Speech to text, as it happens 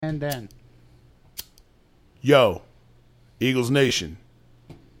Dan. Yo, Eagles Nation,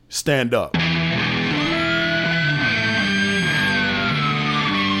 stand up.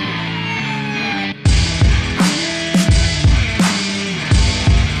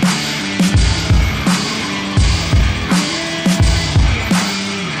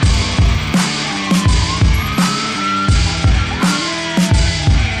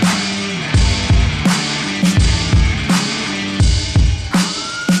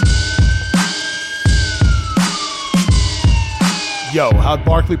 Yo, how'd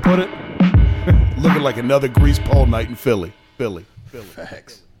Barkley put it? Looking like another grease pole night in Philly. Philly.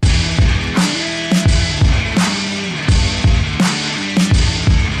 Facts.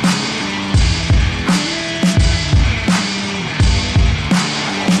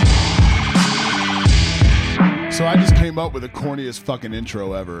 So I just came up with the corniest fucking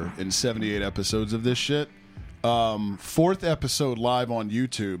intro ever in 78 episodes of this shit. Fourth episode live on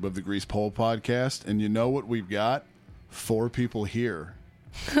YouTube of the Grease Pole podcast, and you know what we've got? 4 people here.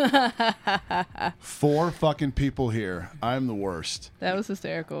 4 fucking people here. I'm the worst. That was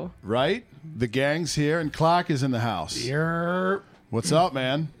hysterical. Right? The gang's here, and Clock is in the house. You're... What's up,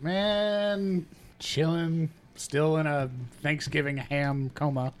 man? Man, chilling. Still in a Thanksgiving ham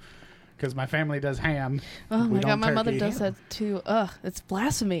coma. Because my family does ham. Oh We my don't god, my mother turkey does ham. that too. Ugh, it's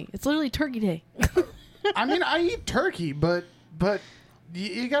blasphemy. It's literally Turkey Day. I mean, I eat turkey, but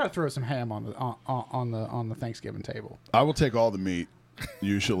you got to throw some ham on the Thanksgiving table. I will take all the meat,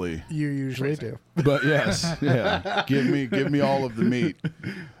 usually. You usually do. But yes, yeah. Give me all of the meat.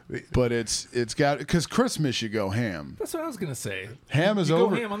 But it's got, because Christmas you go ham. That's what I was gonna say. Ham is you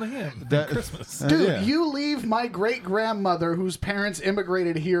over. Go ham on the ham. That- Christmas. Dude, yeah. you leave my great-grandmother, whose parents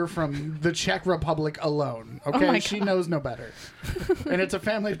immigrated here from the Czech Republic, alone. Okay? my She God. knows no better. And it's a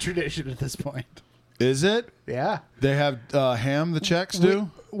family tradition at this point. Is it? Yeah. They have ham, the Czechs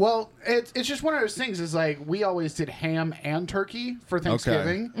do? Well, it's just one of those things. Is like we always did ham and turkey for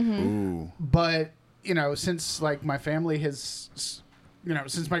Thanksgiving. Ooh. But, since like my family has...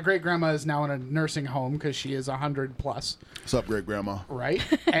 since my great-grandma is now in a nursing home because she is 100 plus, What's up, great grandma? right?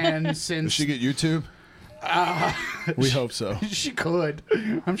 And Does since she get YouTube? We hope so. she could,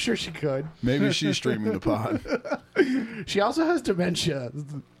 I'm sure she could. Maybe she's streaming the pod. She also has dementia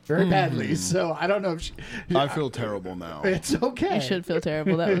very badly, so I don't know if she... I feel terrible now. It's okay. You should feel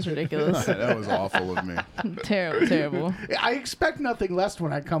terrible. That was ridiculous. That was awful of me. Terrible, terrible. I expect nothing less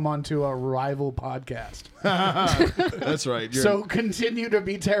when I come onto a rival podcast. That's right. So continue to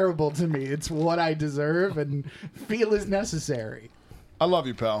be terrible to me. It's what I deserve and feel is necessary. I love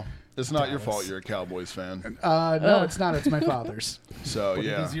you, pal. It's not your fault you're a Cowboys fan. No, it's not. It's my father's. So, But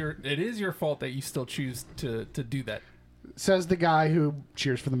yeah. it is your fault that you still choose to do that. Says the guy who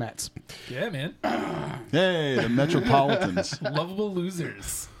cheers for the Mets. Yeah, man. Hey, the Metropolitans. Lovable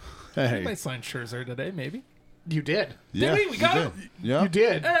losers. We Hey. might sign Scherzer today, maybe. You did. Yeah, we? We got you him. did. Yeah. You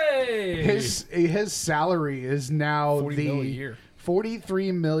did. Hey, His salary is now 40 the mil a year.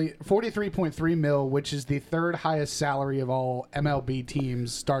 43.3 mil, which is the third highest salary of all MLB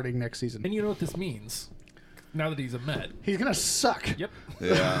teams starting next season. And you know what this means? Now that he's a Met. He's gonna suck. Yep.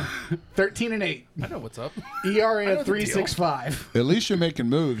 Yeah. 13-8. I know what's up. ERA know at the deal. 3.65. At least you're making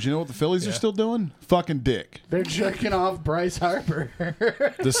moves. You know what the Phillies are Yeah. still doing? Fucking dick. They're jerking off Bryce Harper.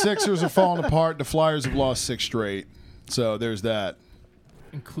 The Sixers are falling apart. The Flyers have lost 6 straight. So there's that.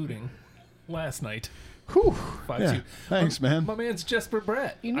 Including last night. Whew. 5-2. Yeah. Thanks, man. My man's Jesper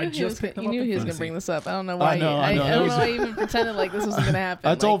Brett. You knew I he was just picked him going up in to fantasy. bring this up. I don't know why. know, I I know. don't know why you even pretended like this wasn't going to happen.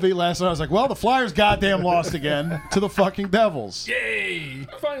 I told V last night, I was like, well, the Flyers goddamn lost again to the fucking Devils. Yay!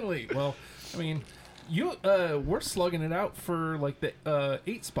 Finally. Well, I mean, we're slugging it out for like the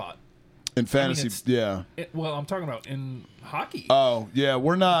 8 spot. In fantasy, it's- yeah. Well, I'm talking about in hockey. Oh, yeah,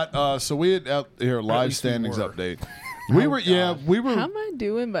 we're not. So we had out here live least we standings were. update. We were, yeah, we were. How am I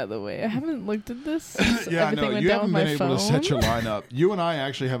doing, by the way? I haven't looked at this since Yeah, I everything know. went You down haven't with been my able phone. to set your lineup. You and I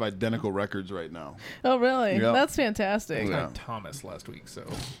actually have identical records right now. Oh, really? Yep. That's fantastic. Yeah. Had Thomas last week, so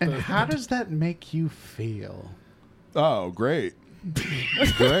And how does that make you feel? Oh, great.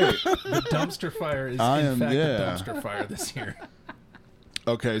 Great. the dumpster fire is I in am- fact yeah. the dumpster fire this year.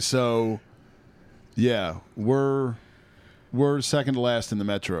 Okay, so, yeah, we're second to last in the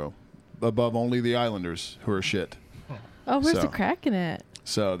Metro, above only the Islanders, who are shit. Oh, where's So. the Kraken at?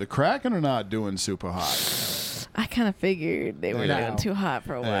 So the Kraken are not doing super hot. I kind of figured they were Yeah. doing too hot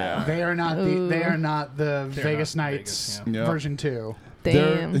for a while. Yeah. They are not the Ooh. Vegas not Knights Vegas, yeah. version 2.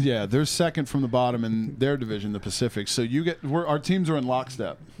 Damn. They're second from the bottom in their division, the Pacific. So our teams are in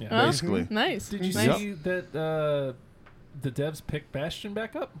lockstep, Yeah. Oh, basically. Nice. Did you nice. see that the Devs picked Bastion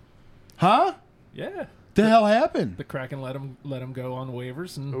back up? Huh? Yeah. The hell happened? The Kraken let him go on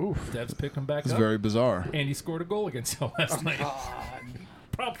waivers, and Oof. Devs picked him back It's up. very bizarre. And he scored a goal against him last night.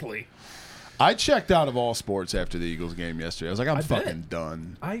 Promptly. I checked out of all sports after the Eagles game yesterday. I was like, I'm fucking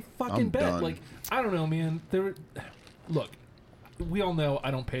done. I fucking I'm bet. done. Like, I don't know, man. Look, we all know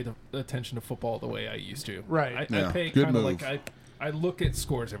I don't pay the attention to football the way I used to. Right. Yeah. I pay Good kind of move. like I look at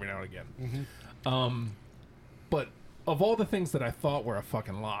scores every now and again. But of all the things that I thought were a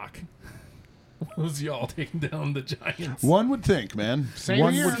fucking lock, was y'all taking down the Giants. One would think, man. Same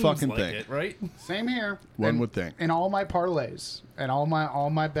One here. would Seems fucking like think. it, right? Same here. One would think. In all my parlays and all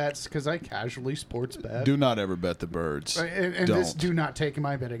my bets, because I casually sports bet. Do not ever bet the birds. And Don't. this, do not take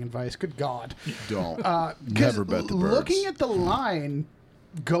my betting advice. Good God. Don't. 'Cause Never bet the birds. Looking at the line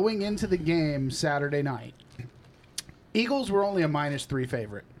going into the game Saturday night, Eagles were only a -3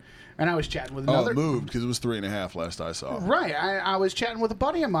 favorite. And I was chatting with Oh, another. it moved because it was 3.5 last I saw. Right. I was chatting with a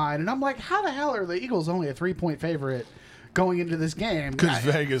buddy of mine, and I'm like, how the hell are the Eagles only a 3-point favorite going into this game? Because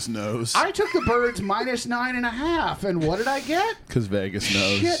Vegas knows. I took the birds -9.5, and what did I get? Because Vegas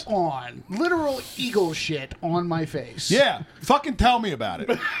knows. Shit on. Literal eagle shit on my face. Yeah. Fucking tell me about it.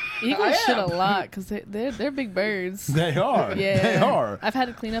 Eagles shit a am. lot because they're big birds. They are. Yeah, They are. I've had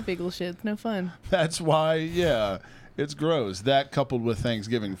to clean up eagle shit. It's no fun. That's why, yeah. It's gross. That coupled with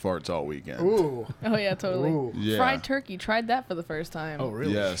Thanksgiving farts all weekend. Ooh. Oh yeah, totally. Ooh. Yeah. Fried turkey. Tried that for the first time. Oh,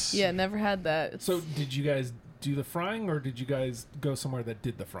 really? Yes. Yeah, never had that. It's- So did you guys do the frying, or did you guys go somewhere that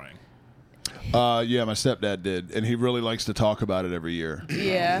did the frying? Yeah, my stepdad did, and he really likes to talk about it every year.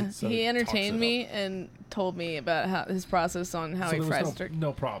 yeah, So he it entertained talks it me and told me about how his process on how So he there fries was turkey.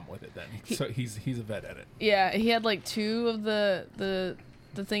 no problem with it then. So he's a vet at it. Yeah, he had like 2 of the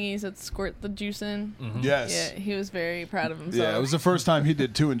thingies that squirt the juice in. Yes. Yeah, he was very proud of himself. Yeah, it was the first time he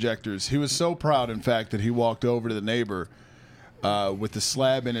did 2 injectors. He was so proud, in fact, that he walked over to the neighbor with the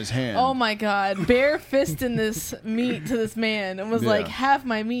slab in his hand. Oh my God! Bare fisting this meat to this man and was Yeah. like, "Have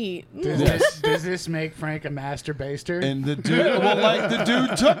my meat." Does this make Frank a master baster? And the dude, the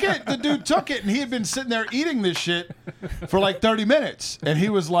dude took it. The dude took it, and he had been sitting there eating this shit for like 30 minutes. And he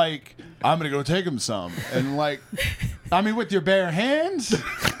was like, I'm going to go take him some. And like, I mean, with your bare hands?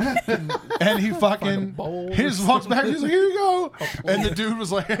 And he fucking, bowl he or just walks back. He's like, here you go. And the dude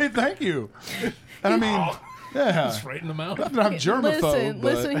was like, hey, thank you. And I mean, yeah. Just right in the mouth. Not that I'm germaphobe,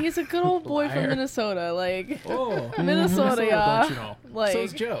 but Listen, he's a good old boy from Liar. Minnesota. Like Oh, Minnesota, y'all. don't you know? Like,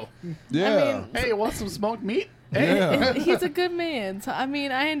 So's Joe. yeah. Hey, you want some smoked meat? Yeah. he's a good man. So I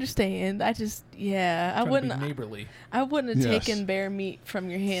mean, I understand. I just, yeah, I Trying to wouldn't. be neighborly. I wouldn't have Yes. taken bare meat from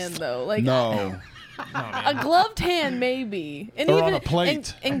your hand though. Like No. a gloved hand, maybe. And Or even on a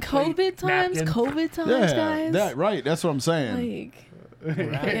plate. in COVID times, napkin. COVID times, Yeah. guys. That, right. That's what I'm saying. Like, Right.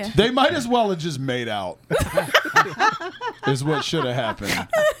 yeah. They might as well have just made out. Is what should have happened.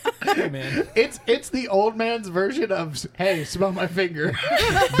 Hey, man. It's the old man's version of, hey, smell my finger.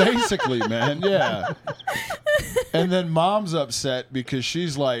 Basically, man, yeah. And then mom's upset because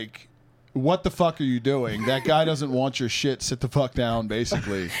she's like, what the fuck are you doing? That guy doesn't want your shit. Sit the fuck down,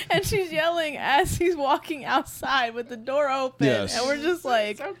 basically. And she's yelling as he's walking outside with the door open. Yes. And we're just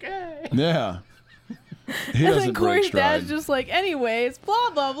like, Okay. Yeah. He and doesn't then break Corey's stride. dad's just like, anyways, blah,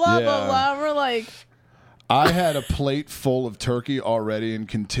 blah, blah, Yeah. blah, blah. And we're like, I had a plate full of turkey already and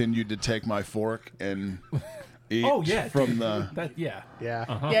continued to take my fork and eat Oh yeah. from dude. the... That yeah.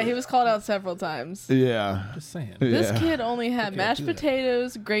 Yeah. yeah, he was called out several times. Yeah. Just saying. This Yeah. kid only had Okay, mashed do that.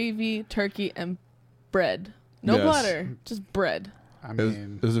 potatoes, gravy, turkey, and bread. No Yes. butter, just bread. I It was,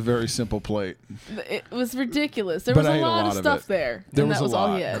 mean, it was a very simple plate. It was ridiculous. There But was I a ate a lot lot of of stuff it. there. There and was that a was all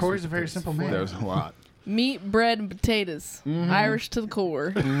lot. he had. Corey's a very simple man. There was a lot. Meat, bread, and potatoes. Mm-hmm. Irish to the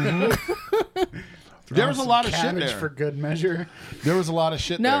core. There was a lot of shit Cabbage there. for good measure. There was a lot of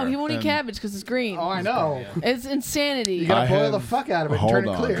shit there. No, he won't eat and- cabbage because it's green. Oh, I know. It's insanity. You gotta I boil have- the fuck out of it and hold turn it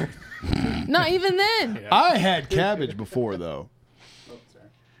on. clear. Not even then. I had cabbage before, though.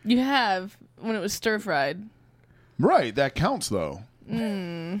 You have when it was stir fried. Right, that counts, though.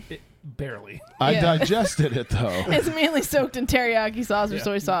 Barely. I Yeah. digested it, though. It's mainly soaked in teriyaki sauce or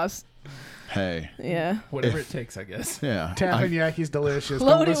soy sauce. Hey, Yeah. Whatever it takes, I guess. yeah. Tappayaki's delicious.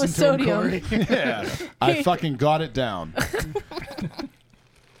 Loaded Don't listen with to him, sodium. Corey. Yeah, I fucking got it down.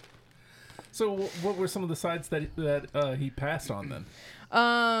 So, what were some of the sides that he passed on then?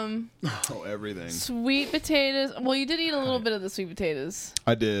 Oh, everything. Sweet potatoes. Well, you did eat a little bit of the sweet potatoes.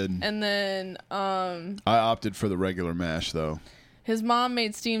 I did. And then I opted for the regular mash, though. his mom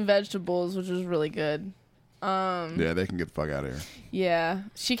made steamed vegetables, which was really good. Yeah, they can get the fuck out of here. Yeah.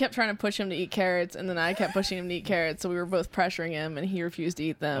 She kept trying to push him to eat carrots, and then I kept pushing him to eat carrots, so we were both pressuring him, and he refused to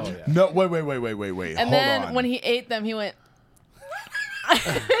eat them. Oh yeah. No, wait. And Hold then on. when he ate them, he went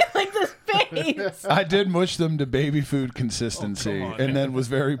like this face. Nice. I did mush them to baby food consistency, on, and man. then was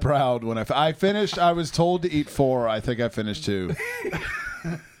very proud when I finished. I was told to eat 4. I think I finished 2.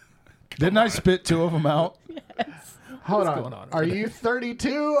 Didn't I spit 2 of them out? Hold going on. on Are over you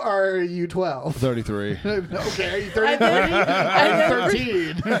 32 or are you 12? 33. Okay, are you 33? I then,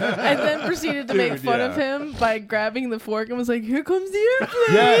 13. I then proceeded to make Dude, fun yeah. of him by grabbing the fork and was like, "Here comes the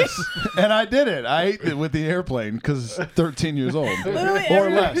airplane." Yes, and I did it. I ate it with the airplane because 13 years old Literally or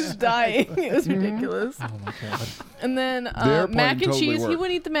everyone was less. dying. It was ridiculous. Oh my god. And then airplane mac and totally cheese. He worked.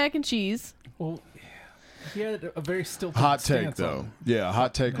 wouldn't eat the mac and cheese. Well, he had a very stilted Hot take stance though. on- Yeah,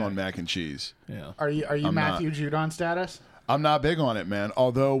 hot take on mac and cheese. Yeah. Are you I'm Matthew Judon status? I'm not big on it, man.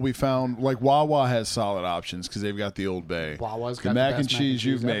 Although we found like Wawa has solid options because they've got the Old Bay. Wawa's the got the mac and best cheese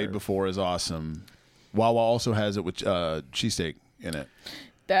you've made ever. before is awesome. Wawa also has it with cheesesteak in it.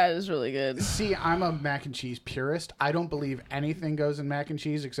 That is really good. See, I'm a mac and cheese purist. I don't believe anything goes in mac and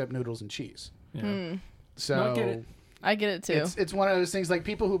cheese except noodles and cheese. Yeah. So No, I get it. I get it too. it's one of those things like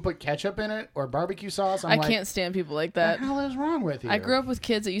people who put ketchup in it or barbecue sauce. I'm I like, can't stand people like What that. the hell is wrong with you? I grew up with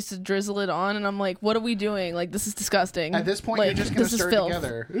kids that used to drizzle it on, and I'm like, "What are we doing? Like, this is disgusting." At this point, like, you're just going this to is stir it filth.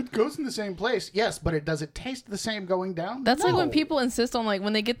 together. It goes in the same place, yes, but does it taste the same going down? That's like when No. people insist on like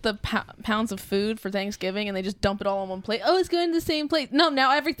when they get the pounds of food for Thanksgiving and they just dump it all on one plate. Oh, it's going to the same plate. No,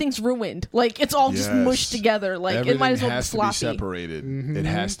 now everything's ruined. Like it's all just Yes. mushed together. Like Everything it might as well be has to be sloppy. separated. It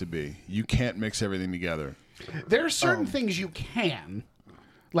has to be. You can't mix everything together. There are certain things you can.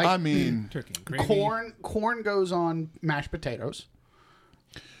 Like I mean, Turkey and gravy. corn goes on mashed potatoes.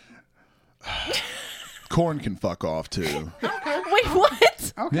 corn can fuck off too. Wait,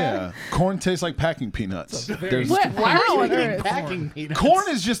 what? Okay. Yeah, corn tastes like packing peanuts. very- What? Why How are on you eating earth? packing peanuts? Corn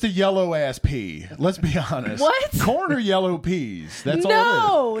is just a yellow ass pea. Let's be honest. What? Corn are yellow peas. That's all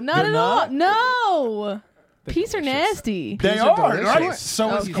No, it is. not They're at not? all. No. Peas are delicious. nasty. They are are, delicious. right? So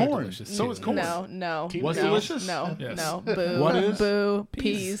Oh, is peas are corn. delicious, So too. is corn. No. What's no, delicious? No. Yes. No. Boo. What is? Boo. Peas.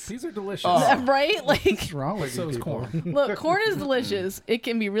 Peas. Peas are delicious. Oh. Right? Like What's wrong with So you is people? corn. look, corn is delicious. It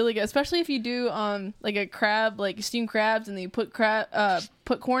can be really good, especially if you do like a crab, like steamed crabs, and then you put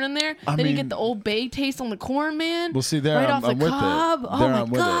corn in there. I Then you mean- get the Old Bay taste on the corn, man. Well, see, there right I'm, off the I'm with cob. it. Oh There my I'm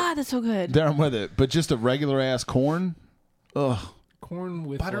with god, it. that's so good. There I'm with it. But just a regular ass corn. Ugh. Corn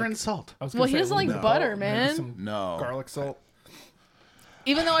with Butter like, and salt. I was Well, gonna he say doesn't a like little butter, salt, maybe man. some No. garlic salt.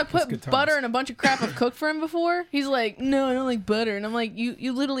 Even though I put good times. butter and a bunch of crap I've cooked for him before, he's like, "No, I don't like butter," and I'm like, "You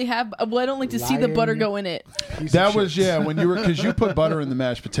literally have. Well, I don't like to see the butter Lying. go in it." Piece That of was shit. yeah when you were because you put butter in the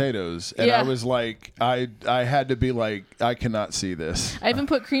mashed potatoes and I Yeah. was like I had to be like I cannot see this. I even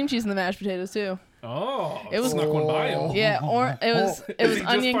put cream cheese in the mashed potatoes too. Oh, It was- snuck one by him. Yeah, or it was Is he just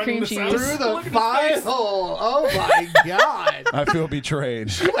onion finding cream this out? cheese. Through Look the at his pie face. hole. Oh my god. I feel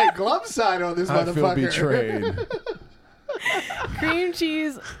betrayed. You like glove side on this I feel motherfucker. betrayed. Cream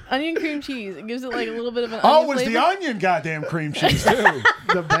cheese, onion cream cheese. It gives it like a little bit of an Oh, onion it was flavor. the onion goddamn cream cheese too.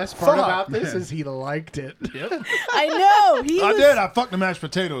 The best part Fuck, about this man. is he liked it. Yep. I know. He I was, did. I fucked the mashed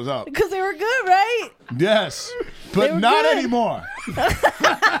potatoes up. because they were good, right? Yes, They but were not good. anymore.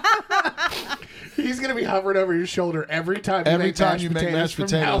 He's gonna be hovering over your shoulder every time. Every time you make potatoes mashed from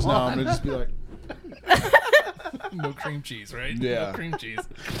potatoes now now, on. I'm gonna just be like, No cream cheese, right? Yeah. No cream cheese.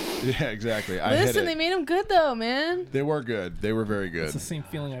 yeah, exactly. I hit Listen, it. they made them good though, man. They were good. They were very good. It's the same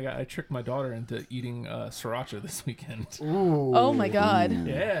feeling I got. I tricked my daughter into eating sriracha this weekend. Ooh. Oh my god.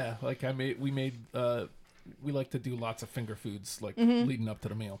 Yeah, like we made we like to do lots of finger foods like Mm-hmm. leading up to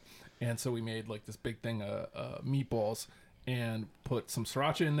the meal, and so we made like this big thing of meatballs and put some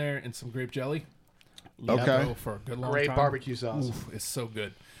sriracha in there and some grape jelly. Let it Okay. go for a good long Great time. barbecue sauce. Oof, it's so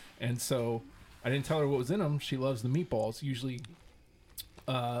good. And so I didn't tell her what was in them. She loves the meatballs. Usually,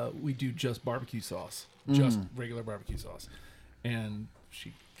 we do just barbecue sauce, just regular barbecue sauce, and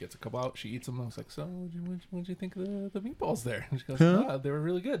she gets a couple out. She eats them. I was like, "So, what'd you think of the meatballs there?" And she goes, "Ah, they were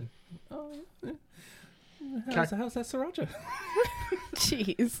really good." Oh, yeah. How's that sriracha?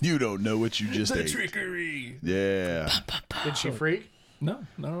 Jeez. You don't know what you just The ate. trickery. Yeah. Did she freak? No,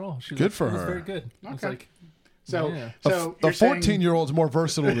 not at all. She was Good like, for it was her. very good. It was Okay. like, So, Yeah. so A you're saying 14-year-old's more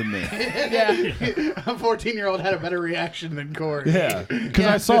versatile than me. Yeah. a 14-year-old had a better reaction than Corey. Yeah, because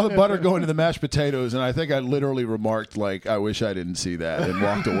I saw the butter go into the mashed potatoes, and I think I literally remarked like, "I wish I didn't see that," and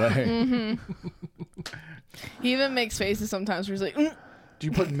walked away. He even makes faces sometimes where he's like, "Mm." Do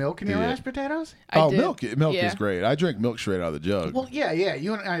you put milk in your Yeah. mashed potatoes? I Oh, did. milk Yeah. is great. I drink milk straight out of the jug. Well, yeah.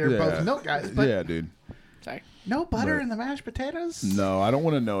 You and I are Yeah. both milk guys, but Yeah, dude. Sorry. no butter Right. in the mashed potatoes. No, I don't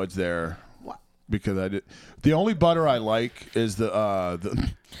want to know it's there What? because I did. The only butter I like is the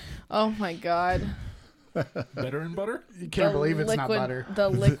Oh my god. Better and butter? You can't believe it's not butter. The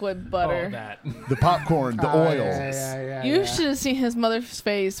liquid butter. Oh, that. The popcorn, the Oh, oil. Yeah, You should have seen his mother's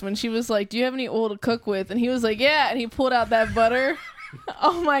face when she was like, "Do you have any oil to cook with?" And he was like, "Yeah." And he pulled out that butter.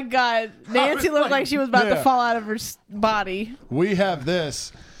 Oh my God, Nancy looked like she was about to fall out of her body. We have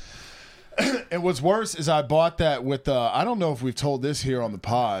this. And what's worse is I bought that with I don't know if we've told this here on the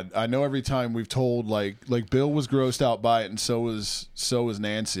pod. I know every time we've told like Bill was grossed out by it, and so was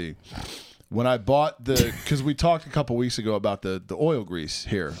Nancy. When I bought because we talked a couple weeks ago about the oil grease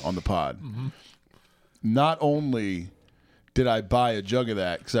here on the pod. Mm-hmm. Not only did I buy a jug of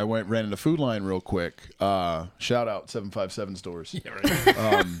that because I ran into Food Line real quick. Shout out 757 stores. Yeah,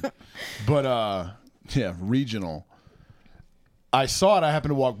 right. Yeah, regional. I saw it. I happened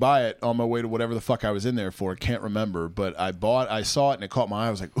to walk by it on my way to whatever the fuck I was in there for. Can't remember, but I saw it and it caught my eye.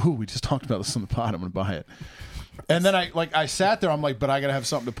 I was like, "Ooh, we just talked about this on the pod. I'm gonna buy it." And then I sat there. I'm like, "But I gotta have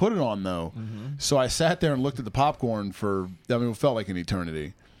something to put it on, though." Mm-hmm. So I sat there and looked at the popcorn for. I mean, it felt like an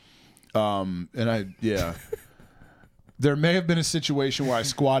eternity. There may have been a situation where I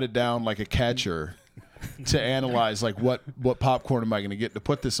squatted down like a catcher to analyze like what popcorn am I going to get to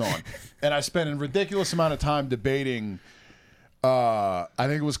put this on, and I spent a ridiculous amount of time debating. I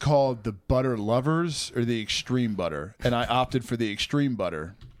think it was called the Butter Lovers or the Extreme Butter, and I opted for the Extreme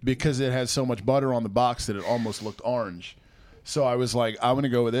Butter because it had so much butter on the box that it almost looked orange. So I was like, I'm going to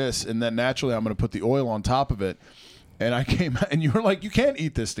go with this, and then naturally I'm going to put the oil on top of it. And I came out, and you were like, you can't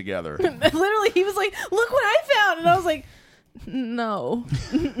eat this together. Literally, he was like, "Look what I found," and I was like, "No,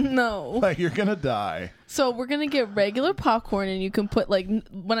 no." Like, you're gonna die. So we're gonna get regular popcorn, and you can put like,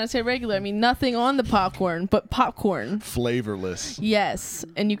 when I say regular, I mean nothing on the popcorn, but popcorn. Flavorless. Yes,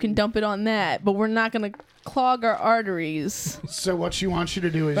 and you can dump it on that, but we're not gonna clog our arteries. So what she wants you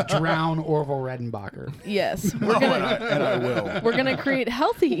to do is drown Orville Redenbacher. Yes, we're gonna. And I will. We're gonna create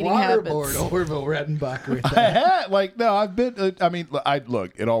healthy eating Waterboard habits. Orville Redenbacher with I that. had I've been.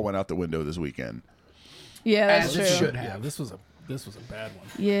 Look. It all went out the window this weekend. Yeah, that's As true. it should Yeah, have. this was a bad one.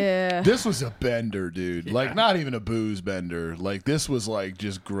 Yeah. This was a bender, dude. Yeah. Like, not even a booze bender. Like, this was like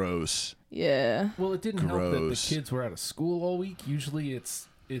just gross. Yeah. Well, it didn't help that the Gross. kids were out of school all week. Usually it's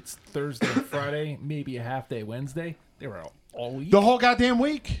Thursday and Friday, maybe a half day Wednesday. They were out all week. The whole goddamn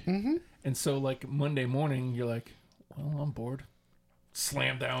week. Mm-hmm. And so, like, Monday morning, you're like, well, I'm bored.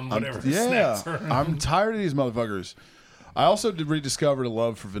 Slam down whatever Yeah, snacks are. I'm tired of these motherfuckers. I also rediscovered a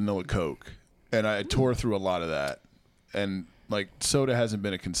love for vanilla Coke, and I tore through a lot of that. And like, soda hasn't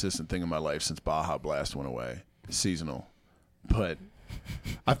been a consistent thing in my life since Baja Blast went away, seasonal. But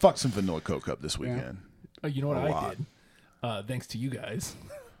I fucked some vanilla Coke up this weekend. You know what A I lot. did? Thanks to you guys.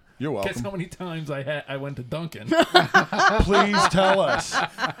 You're welcome. Guess how many times I went to Dunkin'? Please tell us.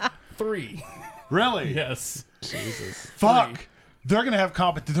 3. Really? Yes. Fuck. 3. They're gonna have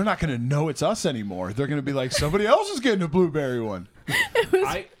competition. They're not gonna know it's us anymore. They're gonna be like, somebody else is getting a blueberry one.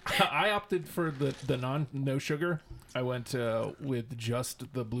 I opted for the no sugar. I went with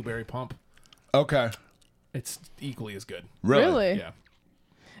just the blueberry pump. Okay. It's equally as good. Really? Yeah.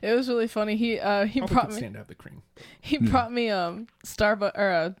 It was really funny. He I'll brought me. stand to have the cream. He brought me Starbucks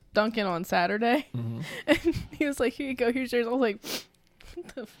or Dunkin' on Saturday, and he was like, "Here you go. Here's yours." I was like,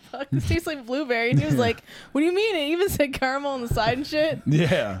 "What the fuck? This tastes like blueberry." And he was like, "What do you mean?" It even said caramel on the side and shit.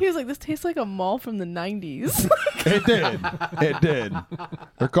 Yeah. He was like, "This tastes like a mall from the '90s." It did. It did.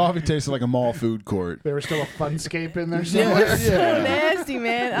 Their coffee tasted like a mall food court. There was still a funscape in there It somewhere. was so nasty,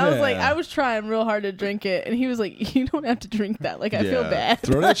 man. I was like, Yeah. I was trying real hard to drink it, and he was like, "You don't have to drink that. Like, I feel bad."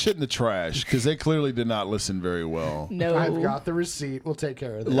 Throw that shit in the trash because they clearly did not listen very well. No, I've got the receipt. We'll take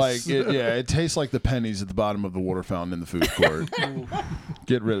care of this. Like, it tastes like the pennies at the bottom of the water fountain in the food court.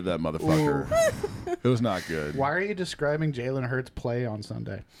 Get rid of that motherfucker. It was not good. Why are you describing Jalen Hurts' play on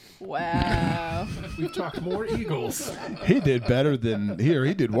Sunday? Wow. We've talked more Eagles. He did better than here.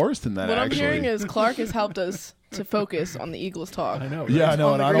 He did worse than that. What I'm actually. hearing is Clark has helped us to focus on the Eagles talk. I know. Yeah, I right? know,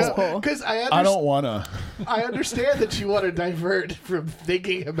 On and the I Grease don't. poll. Because I don't wanna. I understand that you want to divert from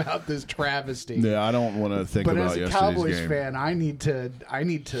thinking about this travesty. Yeah, I don't want to think But about as a yesterday's Cowboys game. fan, I need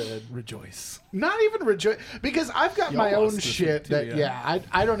to Rejoice. not even rejoice because I've got Y'all my lost own this shit week too, that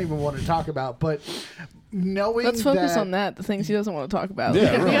I don't even want to talk about. But knowing Let's focus that, on that. The things he doesn't want to talk about.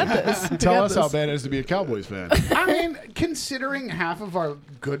 Yeah, we really. got this. We Tell got us how this. bad it is to be a Cowboys fan. I mean, considering half of our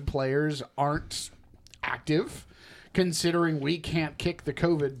good players aren't active, considering we can't kick the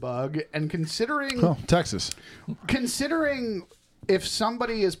COVID bug, and considering Oh, Texas. if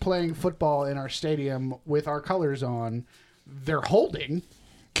somebody is playing football in our stadium with our colors on, they're holding.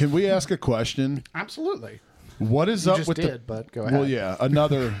 Can we ask a question? Absolutely. What is You up just with did, but go ahead. Well, yeah,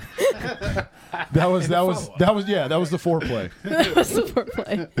 another. that was the foreplay. That was the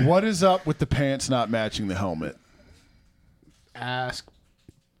foreplay. What is up with the pants not matching the helmet? Ask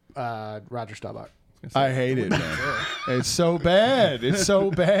Roger Staubach. I hate it, man. It's so bad. It's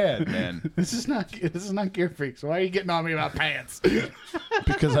so bad, man. This is not Gear Freaks. Why are you getting on me about pants?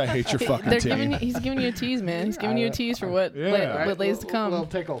 Because I hate your fucking team. He's giving you a tease, man. He's giving you a tease for what Yeah. what lays to come. Little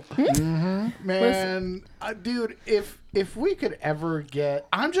tickle. Man, dude, if we could ever get...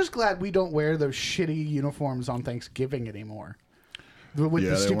 I'm just glad we don't wear those shitty uniforms on Thanksgiving anymore. With Yeah,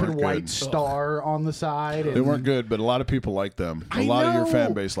 the they stupid weren't white good. star on the side. They weren't good, but a lot of people like them. A I lot of your know.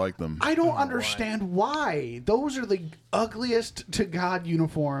 fan base like them. I don't understand why. Those are the ugliest to God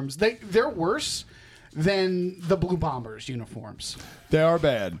uniforms. They're worse than the Blue Bombers uniforms. They are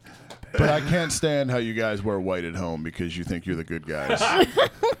bad. But I can't stand how you guys wear white at home because you think you're the good guys.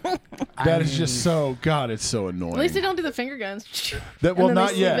 That is just so... God, it's so annoying. At least they don't do the finger guns. Well, and then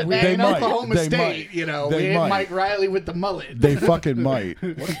not they yet. slip it We back. They ain't might. Oklahoma They State, might. you know. They We ain't might. Mike Riley with the mullet. They fucking might.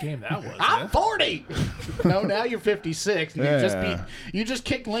 What a game that was. I'm eh? 40. No, now you're 56. And Yeah. you just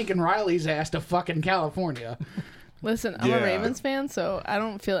kicked Lincoln Riley's ass to fucking California. Listen, I'm Yeah. a Ravens fan, so I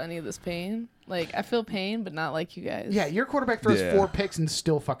don't feel any of this pain. Like, I feel pain, but not like you guys. Yeah, your quarterback throws Yeah. 4 picks and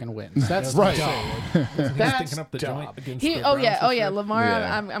still fucking wins. That's Right. dumb. He was That's sticking up the joint dumb. against He. the Oh Browns yeah. this Oh yeah. year. Lamar.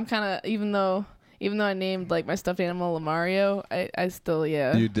 Yeah. I'm kind of even though I named like my stuffed animal Lamario, I still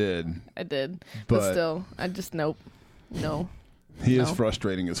You did. I did. But- But still, I just nope. No. He is No.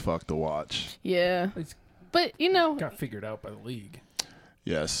 frustrating as fuck to watch. Yeah. He's But you know. got figured out by the league.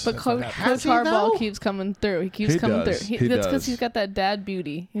 Yes. But Coach Has he, Harbaugh though? keeps coming through. He keeps He coming does. through. He That's does. because he's got that dad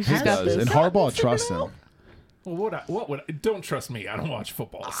beauty. He's He just got does. this. And Harbaugh trusts him. Well, what would I, don't trust me? I don't watch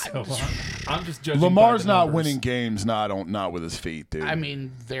football, so I'm just judging. Lamar's by the not numbers. winning games not with his feet, dude. I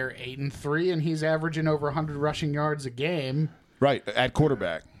mean, they're 8-3, and he's averaging over 100 rushing yards a game. Right, at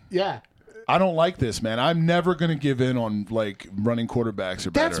quarterback. Yeah. I don't like this, man. I'm never going to give in on like running quarterbacks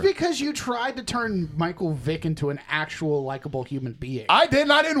are better. That's because you tried to turn Michael Vick into an actual likable human being. I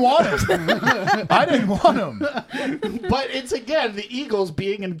didn't want him. I didn't want him. But it's, again, the Eagles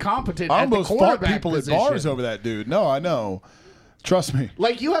being incompetent I at the almost fought quarterback people position. at bars over that dude. No, I know. Trust me.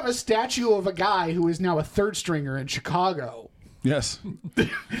 Like, you have a statue of a guy who is now a third stringer in Chicago. Yes.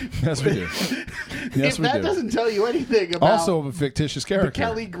 Yes, we do. Yes, If we that do. doesn't tell you anything about Also of a fictitious character.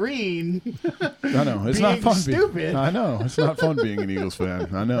 Kelly Green, I know. It's being not fun stupid. being. I know. It's not fun being an Eagles fan.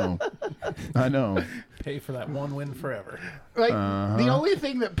 I know. I know. Pay for that one win forever. like, the only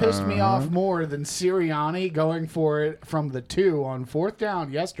thing that pissed me off more than Sirianni going for it from the 2 on 4th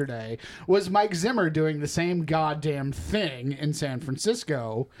down yesterday was Mike Zimmer doing the same goddamn thing in San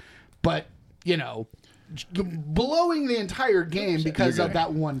Francisco, but, you know, blowing the entire game because You're of good.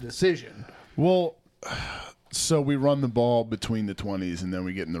 that one decision. Well, so we run the ball between the 20s and then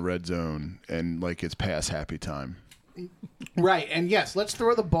we get in the red zone and like it's past happy time. Right, and yes, let's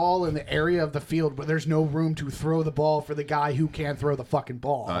throw the ball in the area of the field where there's no room to throw the ball for the guy who can't throw the fucking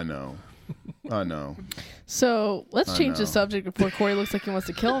ball. I know. I know. So let's change the know. subject before Corey looks like he wants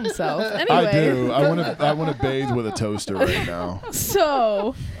to kill himself. Anyway, I do. I want to bathe with a toaster right now.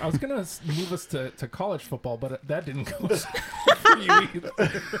 So I was gonna move us to college football, but that didn't go for you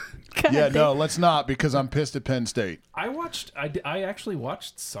either. Yeah, no, let's not because I'm pissed at Penn State. I actually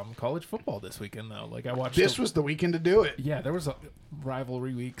watched some college football this weekend though. Like I watched. This was the weekend to do it. Yeah, there was a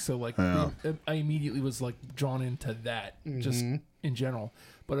rivalry week, so like Yeah. I immediately was like drawn into that just in general.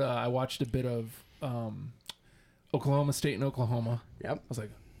 But I watched a bit of Oklahoma State and Oklahoma. Yep. I was like,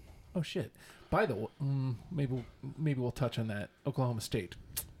 oh shit. By the way, maybe we'll touch on that. Oklahoma State,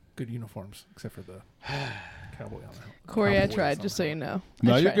 good uniforms except for the cowboy on it. Corey, I Cowboys tried, on just it. so you know.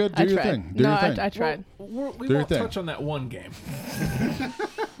 No, I you're tried. good. Do I your tried. thing. Do no, your thing. I tried. We Do your won't thing. touch on that one game.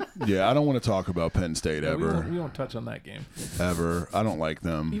 Yeah, I don't want to talk about Penn State We ever. won't touch on that game. Ever. I don't like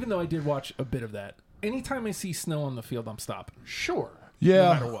them. Even though I did watch a bit of that. Anytime I see snow on the field, I'm stopping. Sure. Yeah.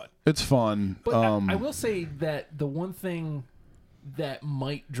 No matter what. It's fun. But I will say that the one thing that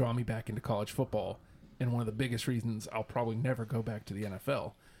might draw me back into college football, and one of the biggest reasons I'll probably never go back to the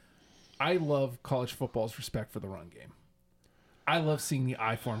NFL, I love college football's respect for the run game. I love seeing the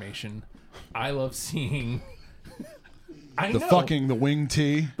I formation. I love seeing the wing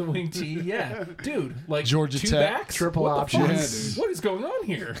tee. the wing tee. Yeah, dude, like Georgia two Tech. backs, Triple what the option. fuck? Yeah, dude. What is going on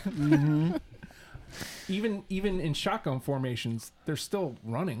here? Even in shotgun formations, they're still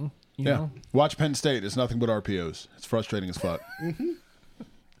running. You Yeah. know, Watch Penn State. It's nothing but RPOs. It's frustrating as fuck.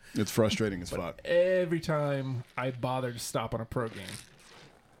 It's frustrating as fuck. every time I bother to stop on a pro game,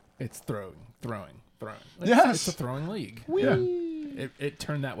 it's throwing. Yes. It's a throwing league. Yeah. It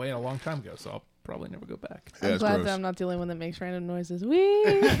turned that way a long time ago, so probably never go back. I'm it's glad gross. that I'm not the only one that makes random noises. Wee!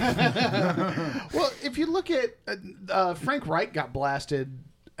 Well, if you look at Frank Reich got blasted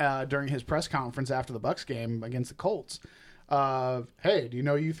during his press conference after the Bucs game against the Colts. Hey, do you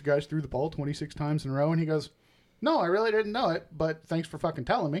know you guys threw the ball 26 times in a row? And he goes, no, I really didn't know it, but thanks for fucking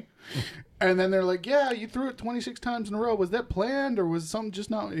telling me. And then they're like, yeah, you threw it 26 times in a row. Was that planned or was something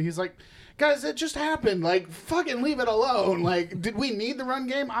just not? And he's like, guys, it just happened. Like, fucking leave it alone. Like, did we need the run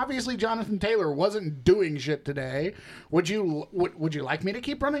game? Obviously, Jonathan Taylor wasn't doing shit today. Would you like me to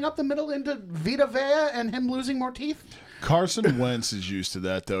keep running up the middle into Vita Vea and him losing more teeth? Carson Wentz is used to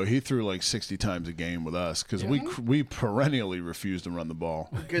that, though. He threw like 60 times a game with us because we perennially refused to run the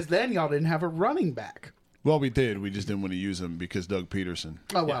ball. Because then y'all didn't have a running back. Well, we did. We just didn't want to use him because Doug Peterson.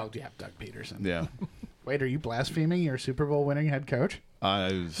 Oh, well, yeah, Doug Peterson. Yeah. Wait, are you blaspheming your Super Bowl winning head coach?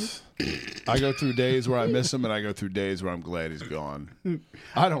 I go through days where I miss him, and I go through days where I'm glad he's gone.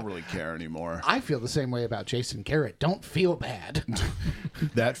 I don't really care anymore. I feel the same way about Jason Garrett. Don't feel bad.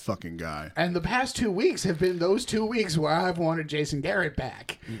 That fucking guy. And the past 2 weeks have been those 2 weeks where I've wanted Jason Garrett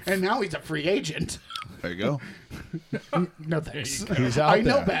back. And now he's a free agent. There you go. No thanks. He's out I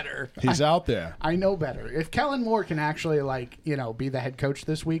there. know better. He's out there. I know better. If Kellen Moore can actually, be the head coach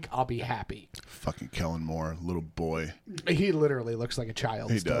this week, I'll be happy. Fucking Kellen Moore, little boy. He literally looks like a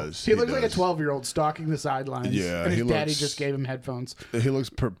child. He still. does. He looks like a does. 12-year-old stalking the sidelines. Yeah, and his he daddy looks- just gave him headphones. He looks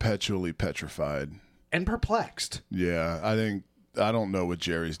perpetually petrified. And perplexed. Yeah, I don't know what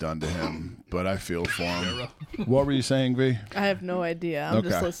Jerry's done to him, but I feel for him. What were you saying, V? I have no idea. I'm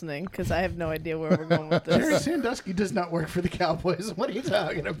just Okay. listening because I have no idea where we're going with Jerry this. Sandusky does not work for the Cowboys. What are you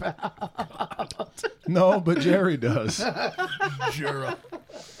talking about? No, but Jerry does. Jura.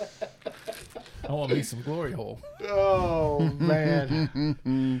 I want me some glory hole. Oh,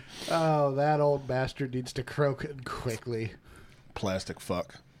 man. Oh, that old bastard needs to croak quickly. Plastic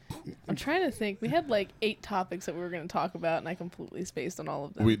fuck. I'm trying to think. We had like 8 topics that we were going to talk about, and I completely spaced on all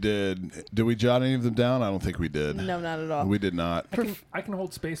of them. We did. Did we jot any of them down? I don't think we did. No, not at all. We did not. I can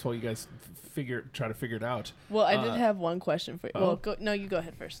hold space while you guys try to figure it out. Well, I did have one question for you. oh. Well, you go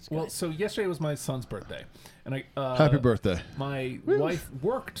ahead first. Go Well, ahead. so yesterday was my son's birthday, and Happy birthday. My wife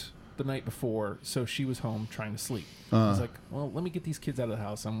worked the night before, so she was home trying to sleep. I was like, "Well, let me get these kids out of the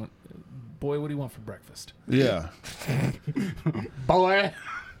house." Boy, what do you want for breakfast? Yeah. Boy.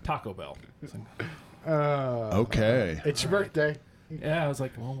 Taco Bell. I was like, Okay. It's your birthday. yeah, I was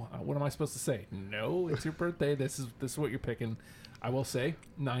like, "Well, what am I supposed to say?" No, it's your birthday. This is what you're picking. I will say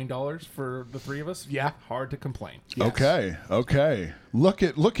 $9 for the 3 of us. Yeah. Hard to complain. Yes. Okay. Look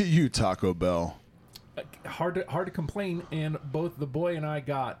at you, Taco Bell. Hard to complain. And both the boy and I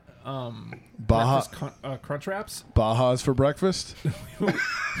got Baja breakfast crunch wraps. Bajas for breakfast.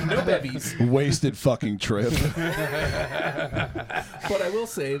 No bevies. Wasted fucking trip. But I will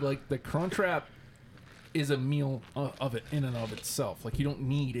say, like, the crunch wrap is a meal of it in and of itself. Like, you don't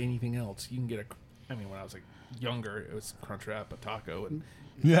need anything else. You can get when I was like younger, it was crunch wrap, a taco, and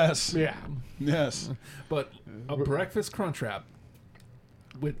Yes. Yeah. Yes. but a breakfast crunch wrap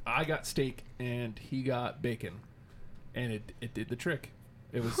I got steak and he got bacon, and it did the trick.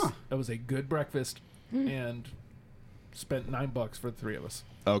 It was a good breakfast, and spent $9 for the 3 of us.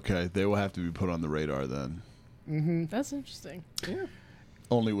 Okay, they will have to be put on the radar then. That's interesting. Yeah.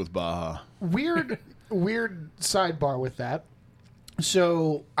 Only with Baja. Weird sidebar with that.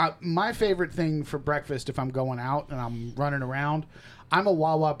 So my favorite thing for breakfast, if I'm going out and I'm running around, I'm a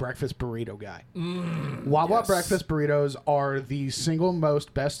Wawa breakfast burrito guy. Wawa yes. breakfast burritos are the single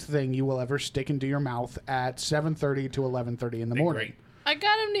most best thing you will ever stick into your mouth at 7:30 to 11:30 in the morning. I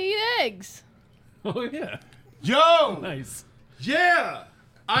got him to eat eggs. Oh yeah. Yo! Nice. Yeah!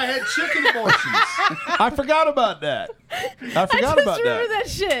 I had chicken abortions. I forgot about that. I I forgot just about remember that. that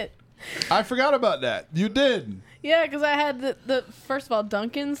shit. I forgot about that. You did. Yeah, because I had the first of all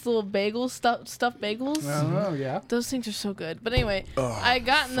Dunkin's, the little bagels, stuffed bagels. Oh, yeah. Those things are so good. But anyway, I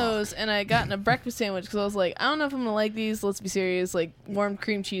gotten those, and I gotten a breakfast sandwich because I was like, I don't know if I'm gonna like these. Let's be serious. Like warm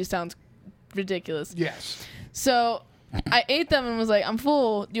cream cheese sounds ridiculous. Yes. So I ate them and was like, I'm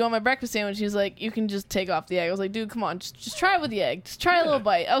full. Do you want my breakfast sandwich? He was like, you can just take off the egg. I was like, dude, come on, just try it with the egg. Just try a little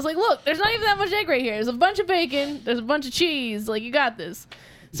bite. I was like, look, there's not even that much egg right here. There's a bunch of bacon. There's a bunch of cheese. Like, you got this.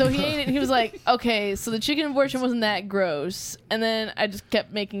 So he ate it, and he was like, okay, so the chicken abortion wasn't that gross. And then I just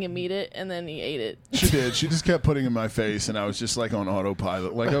kept making him eat it, and then he ate it. She did. She just kept putting it in my face, and I was just like on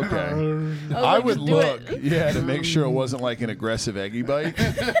autopilot. Like, okay. I like, would just do look, it. to make sure it wasn't like an aggressive eggy bite.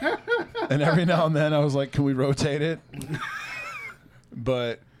 And every now and then I was like, can we rotate it?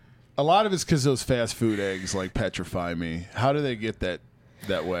 But a lot of it's because those fast food eggs like petrify me. How do they get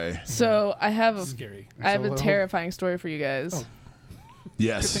that way? So I have Scary. I have So a terrifying story for you guys. Oh.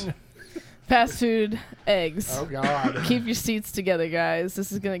 Yes. Fast food, eggs. Oh God. Keep your seats together, guys.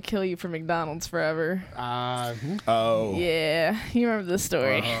 This is gonna kill you for McDonald's forever. Oh. Yeah, you remember this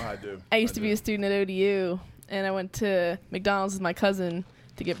story. I do. I used to be a student at ODU, and I went to McDonald's with my cousin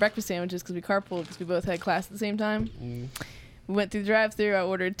to get breakfast sandwiches because we carpooled because we both had class at the same time. We went through the drive-thru. I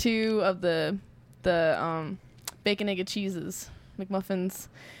ordered 2 of the bacon, egg, and cheeses, McMuffins.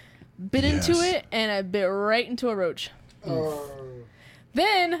 Bit into it, and I bit right into a roach.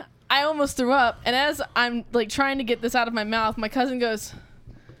 Then I almost threw up, and as I'm like trying to get this out of my mouth, my cousin goes,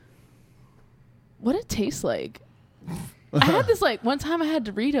 "What it tastes like?" I had this like one time I had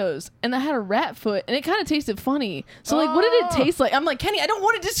Doritos and I had a rat foot and it kind of tasted funny. So like, what did it taste like? I'm like, Kenny, I don't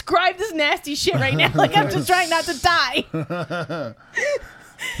want to describe this nasty shit right now. Like, I'm just trying not to die.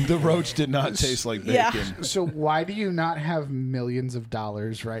 The roach did not taste like bacon. Yeah. So why do you not have millions of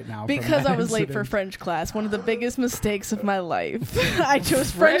dollars right now? Because I was late for French class. One of the biggest mistakes of my life. I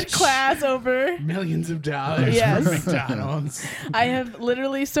chose French class over millions of dollars Yes. for McDonald's. I have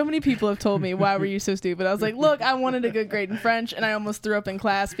literally, so many people have told me, why were you so stupid? I was like, look, I wanted a good grade in French, and I almost threw up in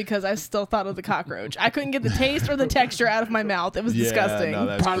class because I still thought of the cockroach. I couldn't get the taste or the texture out of my mouth. It was disgusting. No,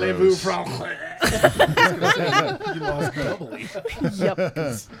 that's Parlez-vous gross. français? You lost doubly. Yep.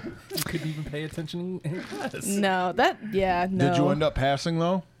 You couldn't even pay attention in class. No, no. Did you end up passing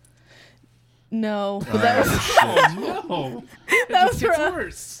though? No. But that was, No. that was It's for,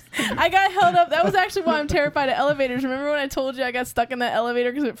 worse. I got held up. That was actually why I'm terrified of elevators. Remember when I told you I got stuck in that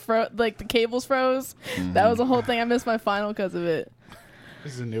elevator because like the cables froze? That was the whole thing. I missed my final because of it.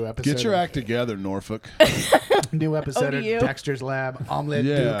 This is a new episode. Get your act together, Norfolk. New episode of ODU. Dexter's Lab. Omelette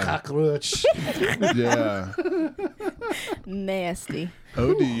Yeah. du cockroach. Yeah. Nasty.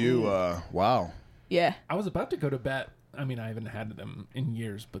 ODU, wow. Yeah. I was about to go to bat. I mean, I haven't had them in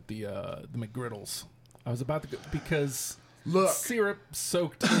years, but the McGriddles. I was about to go because syrup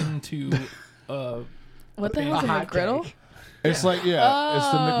soaked into What the A hell's a hot McGriddle? cake. It's like, it's the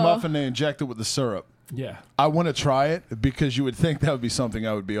McMuffin they inject it with the syrup. Yeah. I want to try it because you would think that would be something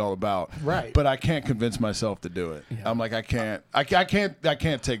I would be all about. Right. But I can't convince myself to do it. Yeah. I'm like, I can't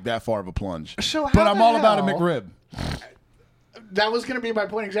take that far of a plunge. So how but I'm the all about a hell- McRib. That was going to be my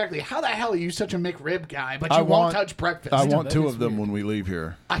point exactly. How the hell are you such a McRib guy, but you I won't want- touch breakfast? I want that 2 is of them weird. when we leave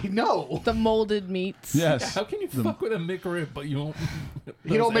here. I know. The molded meats. Yes. How can you fuck with a McRib, but you won't?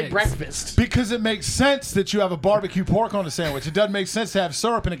 You don't make eggs? breakfast. Because it makes sense that you have a barbecue pork on a sandwich. It doesn't make sense to have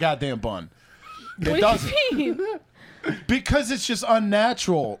syrup in a goddamn bun. It What doesn't. do you mean? Because it's just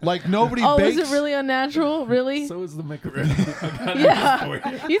unnatural. Like nobody Oh, bakes. is it really unnatural? Really? So is the McRib. I got Yeah. news for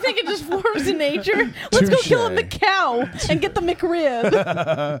you. You think it just forms in nature? Let's go kill Touche. the cow and get the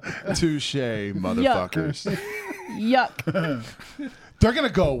McRib. Touche, motherfuckers. Yuck. They're gonna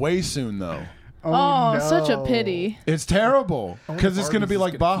go away soon, though. Oh, no. such a pity. It's terrible because it's gonna be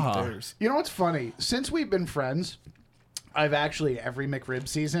like Baja. You know what's funny? Since we've been friends, I've actually every McRib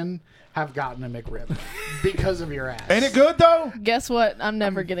season have gotten a McRib because of your ass. Ain't it good though? Guess what? I'm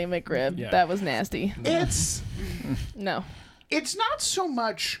never getting McRib. Yeah. That was nasty. It's No. it's not so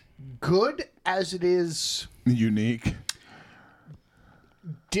much good as it is Unique.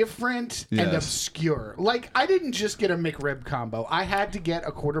 different and Yes. obscure. Like, I didn't just get a McRib combo. I had to get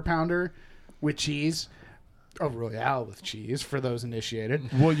a quarter pounder with cheese, a Royale with cheese for those initiated.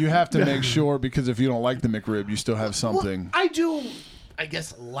 Well, you have to make sure because if you don't like the McRib, you still have something. Well, I do, I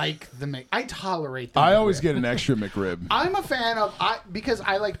guess, like the Mc. I tolerate the I always McRib. get an extra McRib. I'm a fan of because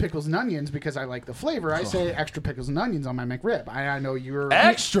I like pickles and onions because I like the flavor. I say extra pickles and onions on my McRib. I know you're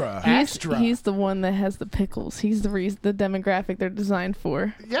Extra. extra. He's the one that has the pickles. He's the the demographic they're designed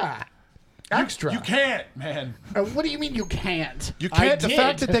for. Yeah, extra. You can't, man. What do you mean you can't? You I can't. The did.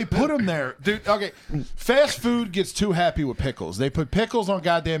 fact that they put them there, dude. Okay, fast food gets too happy with pickles. They put pickles on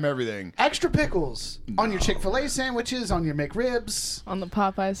goddamn everything. extra pickles on your Chick-fil-A sandwiches, on your McRibs. On the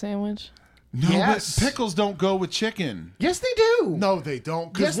Popeye sandwich. No, Yes. but pickles don't go with chicken. Yes, they do. No, they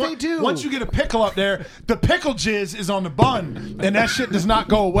don't. 'Cause Yes, they do. Once you get a pickle up there, the pickle jizz is on the bun, and that shit does not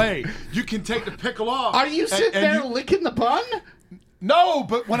go away. You can take the pickle off. Are you sitting and there licking the bun? No,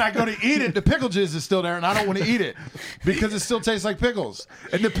 but when I go to eat it, the pickle jizz is still there, and I don't want to eat it because it still tastes like pickles,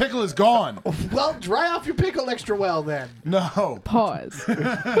 and the pickle is gone. Well, dry off your pickle extra well then. No. Pause.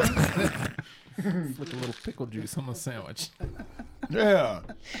 It's like a little pickle juice on the sandwich. Yeah.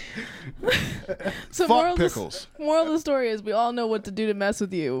 So Fuck pickles. Moral of the story is we all know what to do to mess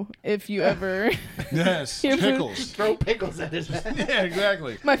with you if you ever Yes. Your food- Pickles. Throw pickles at his head. Yeah,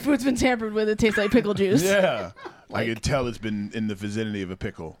 exactly. my food's been tampered with, it tastes like pickle juice. Yeah. I can tell it's been in the vicinity of a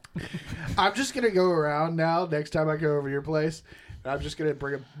pickle. I'm just going to go around now next time I go over your place. I'm just going to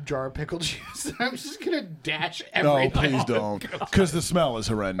bring a jar of pickle juice. I'm just going to dash No, everything. please don't. Because the smell is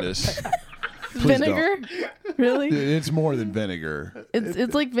horrendous. Vinegar? Really? It's more than vinegar.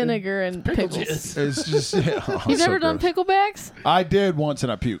 It's like vinegar and pickles. It's just You've never done picklebacks? I did once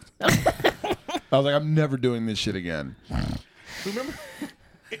and I puked. I was like, I'm never doing this shit again. Remember?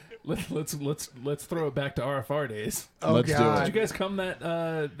 Let's throw it back to RFR days. Oh, Let's do God. it. Did you guys come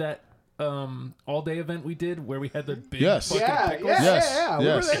that all day event we did where we had the big Yes. bucket Yeah, of pickles? yeah. We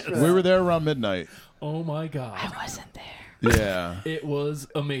were there for that. We were there around midnight. Oh my god. I wasn't there. Yeah. It was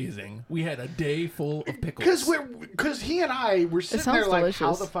amazing. We had a day full of pickles. Because he and I were sitting there sounds like, delicious.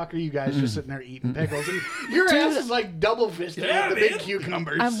 how the fuck are you guys just sitting there eating pickles? And your ass is like double fisted Yeah, with the man. big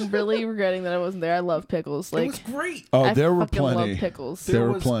cucumbers. I'm really regretting that I wasn't there. I love pickles. it Like was great. Oh, I there were fucking love plenty. pickles. There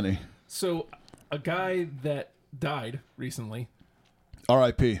were was- plenty. So a guy that died recently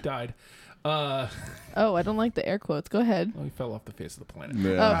R.I.P. died. Oh, I don't like the air quotes. Go ahead. He fell off the face of the planet. Oh,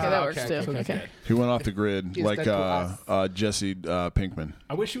 Yeah. okay, that works okay, too. okay, So he's Okay. dead. He went off the grid He's like dead to us. Jesse Pinkman.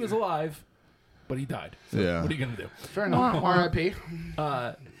 I wish he was alive, but he died. So Yeah. what are you gonna do? Fair enough. R.I.P.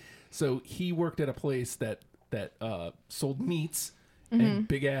 So he worked at a place that sold meats and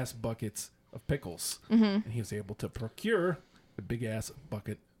big ass buckets of pickles, and he was able to procure the big ass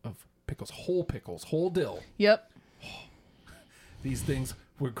bucket of pickles, whole dill. Yep. These things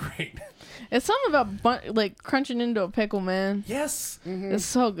were great. It's something about like crunching into a pickle, man. Yes, It's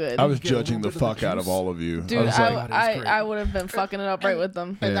so good. I was get a judging the little bit of fuck the out of juice. all of you. Dude, I was like- like, I great. would have been fucking it up right with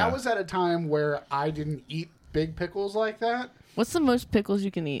them. And Yeah. that was at a time where I didn't eat big pickles like that. What's the most pickles you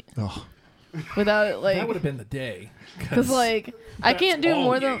can eat oh, without it, that like? would have been the day. Because like I can't do all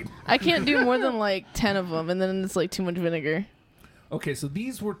more you than ate. I can't do more than like 10 of them, and then it's like too much vinegar Okay, so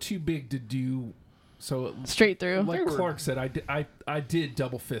these were too big to do. So straight through. like Clark said, I did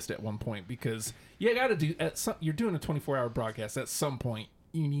double fist at one point because you got to do you're doing a 24-hour broadcast. At some point,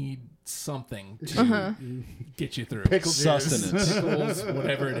 you need something to get you through. Pickle juice. sustenance. Pickles,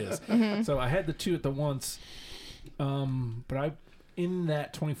 whatever it is. So I had the two at the once, but in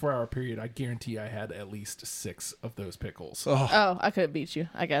that 24-hour period, I guarantee I had at least 6 of those pickles. Oh, I could beat you.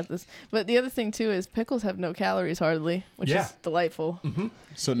 I got this. But the other thing too is pickles have no calories hardly, which Yeah. is delightful.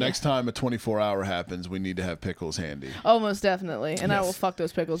 so next time a 24-hour happens, we need to have pickles handy. Oh, most definitely. And I Yes. will fuck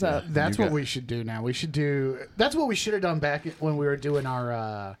those pickles up. That's You what got- we should do now. That's what we should have done back when we were doing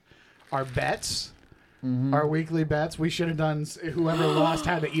our bets. Our weekly bets. We should have done whoever lost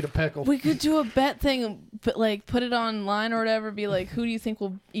had to eat a pickle. We could do a bet thing, but like put it online or whatever. Be like, who do you think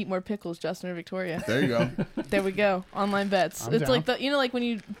will eat more pickles, Justin or Victoria? There you go. There we go. Online bets. I'm It's like down. like when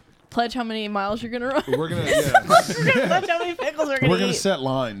you pledge how many miles you're gonna run. We're gonna Pledge how many pickles we're gonna we're gonna eat. set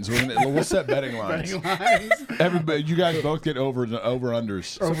lines. We'll set betting lines. Everybody, you guys both get over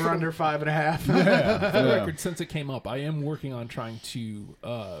unders. Over under 5.5. For the Yeah. record, since it came up, I am working on trying to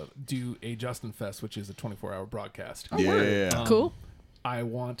do a Justin Fest, which is a 24-hour broadcast. Yeah. Cool. I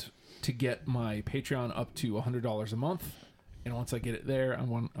want to get my Patreon up to $100 a month, and once I get it there, I'm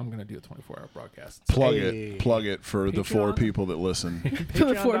going to do a 24-hour broadcast. Plug Hey. it. Plug it for the 4 Patreon? people that listen. For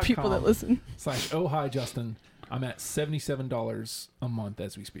the 4 people that listen. / oh hi Justin. I'm at $77 a month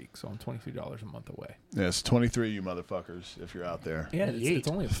as we speak, so I'm $23 a month away. Yes, 23 you motherfuckers if you're out there. Yeah, it's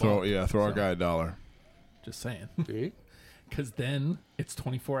only a Throw buck, throw our so guy $1. Just saying, because then it's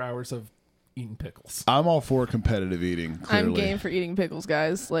 24 hours of eating pickles. I'm all for competitive eating. Clearly. I'm game for eating pickles,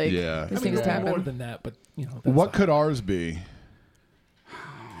 guys. Like, Yeah. these I mean, things more happen. than that, but that's What could ours be?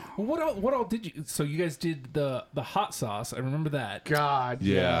 Well, what all did you? So you guys did the hot sauce. I remember that. God.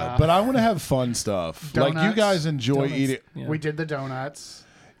 Yeah, but I want to have fun stuff. Like you Donuts. guys enjoy Donuts. eating. Yeah. We did the donuts.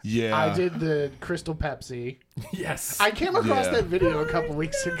 Yeah, I did the Crystal Pepsi. Yes. I came across Yeah. that video a couple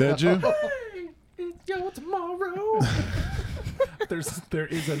weeks ago. Did you? Yo, tomorrow. there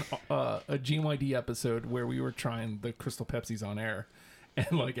is a GYD episode where we were trying the Crystal Pepsis on air,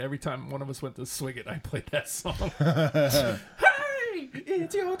 and like every time one of us went to swig it, I played that song. Hey,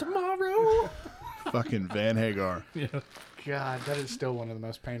 it's your tomorrow. Fucking Van Hagar. Yeah. God, that is still one of the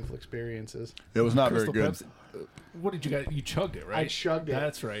most painful experiences. It was not Crystal very good. Pepsi. What did you guys? You chugged it, right? I chugged it.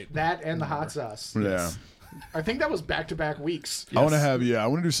 That's right. That and the hot sauce. Yeah. I think that was back-to-back weeks. I want to I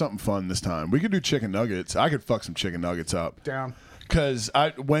want to do something fun this time. We could do chicken nuggets. I could fuck some chicken nuggets up. Down. Cause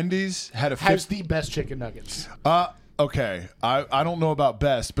Wendy's had a Has the best chicken nuggets. okay. I don't know about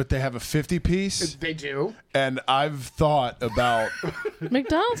best, but they have a 50-piece, They do. and I've thought about.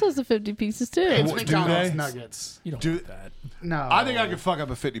 McDonald's has the 50 pieces too. It's do McDonald's they? nuggets. You don't Do- want that. No. I think I could fuck up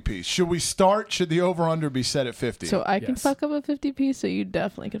a 50-piece. Should we start? Should the over/under be set at 50? So I can Yes. fuck up a 50 piece, so you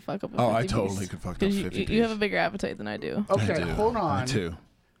definitely could fuck up a 50 Oh, I piece. totally could fuck up 'Cause 50 you have piece. a bigger appetite than I do. Okay, I do. hold on. Me too.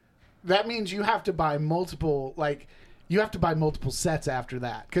 That means you have to buy multiple, you have to buy multiple sets after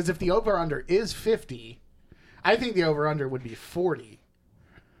that. Because if the over-under is 50, I think the over-under would be 40.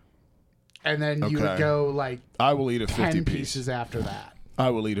 and then you would Okay. go like I will eat a 10 50 piece. pieces after that. I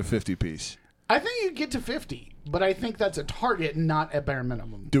will eat a 50 piece. I think you'd get to 50, but I think that's a target, not a bare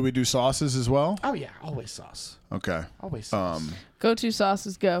minimum. Do we do sauces as well? Oh yeah, always sauce. Okay. Always sauce. Go-to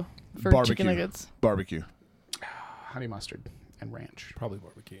sauces go for Barbecue. chicken nuggets. Barbecue. Honey mustard and ranch. Probably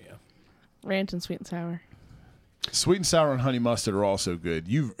barbecue. Yeah. Ranch and sweet and sour. Sweet and sour and honey mustard are also good.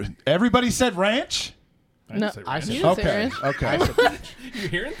 Everybody said ranch? I didn't say I ranch. said- You didn't say Okay. ranch. Okay. You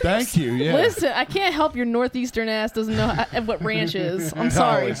hearing? Thank you. Yeah. Listen, I can't help your northeastern ass doesn't know what ranch is. I'm No,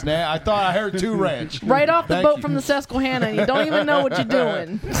 sorry. it's I thought I heard 2 ranch. Right off the Thank boat you. from the Susquehanna, and you don't even know what you're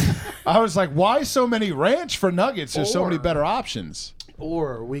doing. I was like, why so many ranch for nuggets? There's so many Or- better options.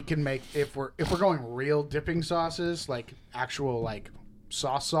 Or we can make if we're going real dipping sauces, like actual like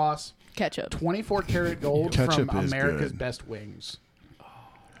sauce, Ketchup. 24 karat gold Ketchup from is America's good. Best Wings.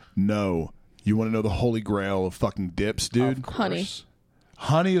 No. You want to know the holy grail of fucking dips, dude? Of course. Honey.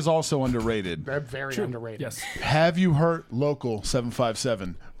 Honey is also underrated. They're very underrated. Yes. Have you heard local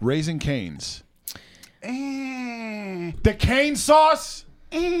 757 Raising Cane's? The cane sauce?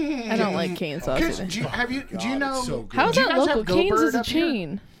 I don't like cane sauce Because either. do you know it's so good. How's do you that guys local? have Go Canes Bird is a up here?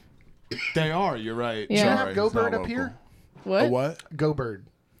 chain. They are. You're right. Yeah. Do you Sorry, have Go it's not Bird up local. here? What? A what? Go Bird.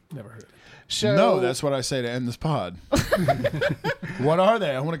 Never heard of it. So No, that's what I say to end this pod. What are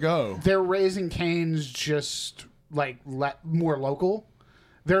they? I want to go. they're Raising Cane's, just like more local.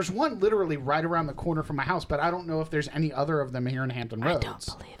 There's one literally right around the corner from my house, but I don't know if there's any other of them here in Hampton Roads. I don't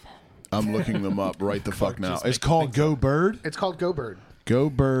believe it. I'm looking them up right the fuck now. just It's making called things Go Bird. It's called Go Bird, Go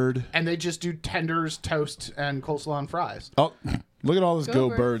Bird. and they just do tenders, toast, and coleslaw and fries. Oh, look at all this Go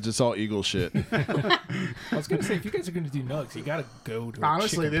Bird. Birds. It's all Eagle shit. I was gonna say if you guys are gonna do nugs, you gotta go to. A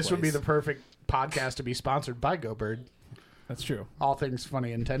Honestly, chicken this would be place. the perfect podcast to be sponsored by Go Bird. That's true. All things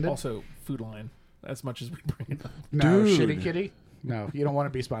funny intended. Also, Food Line. As much as we bring it up, No, Dude. Shitty Kitty. No, you don't want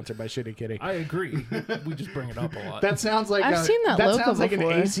to be sponsored by Shitty Kitty. I agree. We just bring it up a lot. That sounds like I've seen that logo sounds like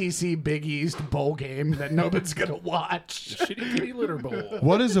before. an ACC Big East bowl game that nobody's gonna watch. Shitty Kitty Litter Bowl.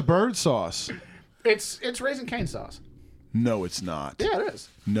 What is a bird sauce? It's Raising Cane sauce. No, it's not. Yeah, it is.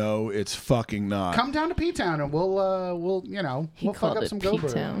 No, it's fucking not. Come down to P-Town and we'll He we'll fuck called up it some Go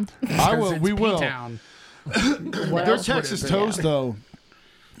Bird. P-Town. I will. We will. P-Town. Their Texas toast, though,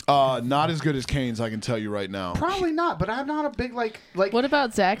 not as good as Cane's. I can tell you right now. Probably not, but I'm not a big like. What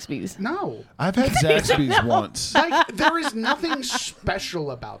about Zaxby's? No, I've had Zaxby's once. like there is nothing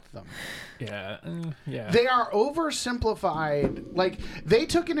special about them. Yeah. Yeah. They are oversimplified. Like they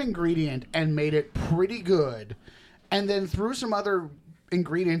took an ingredient and made it pretty good, and then threw some other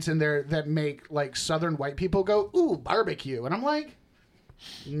ingredients in there that make like Southern white people go, "Ooh, barbecue," and I'm like,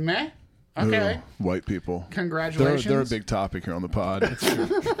 meh. Okay, Ugh, white people. congratulations. They're a big topic here on the pod.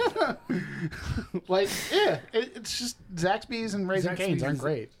 Like, yeah, it's just Zaxby's and Raising Cane's aren't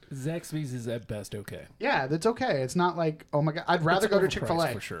great. Zaxby's is at best okay. Yeah, that's okay. It's not like, oh my god, I'd rather It's go to overpriced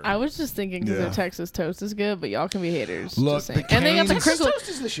Chick-fil-A. for sure. I was just thinking because Yeah. their Texas toast is good, but y'all can be haters. Look, Just saying. the And they got the Cane's- crinkle, Toast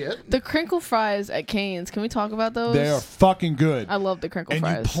is the shit. the crinkle fries at Cane's. Can we talk about those? They are fucking good. I love the crinkle And you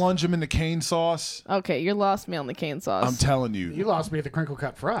fries. plunge them in the cane sauce. Okay, you lost me on the cane sauce. I'm telling you. You lost me at the crinkle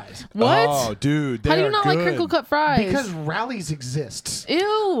cut fries What? Oh, dude. How do they you are not like good. crinkle cut fries? because Rallies exists.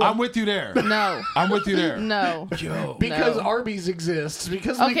 Ew. I'm with you there. no. I'm with you there. No. Yo, Because No. Arby's exists.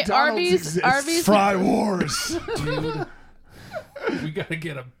 Because Okay, McDonald's exists. Arby's. Fry Wars. dude. We gotta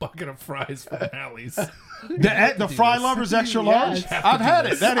get a bucket of fries from Allie's. The fry lovers extra large. Yes. I've had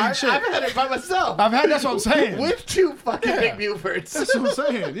it. That ain't I've shit. had it by myself. That's what I'm saying. With 2 fucking Big Bufords. That's what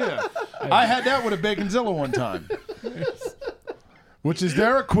I'm saying. Yeah. I had that with a Baconzilla one time. Which is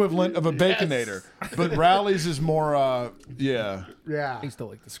their equivalent of a Baconator. But Rally's is more, yeah. Yeah. I used to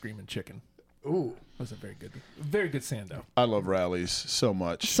like the Screaming Chicken. Ooh. Wasn't very good Sando. I love Rally's so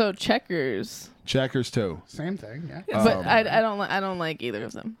much. So Checkers. Checkers too. Same thing. Yeah. But I don't like either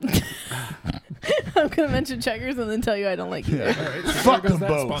of them. I'm gonna mention Checkers and then tell you I don't like either. All right, so Fuck there goes them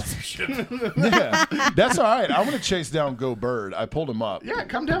that both. sponsorship. Yeah. That's all right. I want to chase down Go Bird. I pulled him up. Yeah,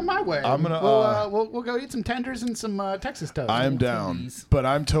 come down my way. I'm gonna, we'll go eat some tenders and some Texas toast. I am down, Please. but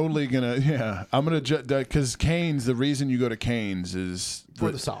I'm totally gonna. Yeah, I'm gonna because Cane's. The reason you go to Cane's is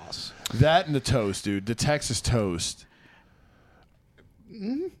for the sauce. that and the toast, dude. The Texas toast.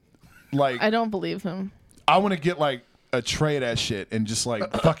 Like I don't believe him. I want to get like a tray of that shit and just like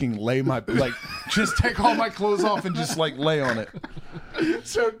fucking lay my like just take all my clothes off and just like lay on it.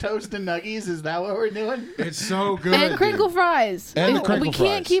 So toast and nuggies, is that what we're doing? It's so good. And crinkle dude. fries. And the we crinkle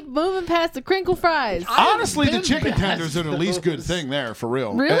can't fries. keep moving past the crinkle fries. Honestly, the been chicken past tenders are the least good those. thing there for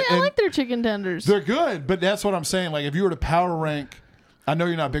real. Really? I And like their chicken tenders. they're good, but that's what I'm saying. Like if you were to power rank, I know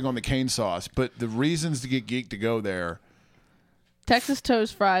you're not big on the cane sauce, but the reasons to get geeked to go there. Texas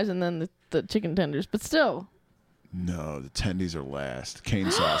toast fries and then the chicken tenders. But still. No, the tendies are last.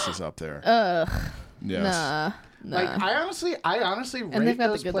 Cane sauce is up there. Yes. Nah. Like I honestly rate got the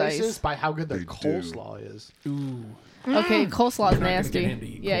those good places ice. by how good their They do. coleslaw is. Ooh. Okay, coleslaw's We're not gonna nasty. get into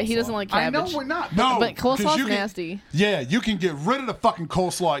Yeah, he coleslaw. doesn't like I cabbage. know we're not. No, But 'cause coleslaw's you can- nasty. Yeah, you can get rid of the fucking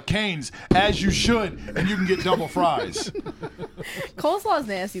coleslaw at Cane's, as you should, and you can get double fries. Coleslaw's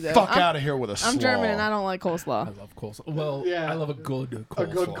nasty though. Fuck out of here with a slaw. I'm German and I don't like I coleslaw. love coleslaw. Well, Yeah. I love a good coleslaw. A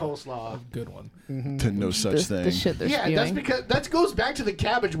good coleslaw. A good one. To no such thing. The shit they're Yeah, spewing. that's because that goes back to the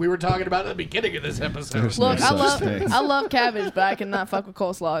cabbage we were talking about at the beginning of this episode. There's Look, no such thing. I love cabbage, but I cannot fuck with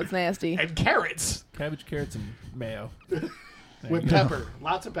coleslaw. It's nasty. And carrots Cabbage, carrots, and mayo. with pepper,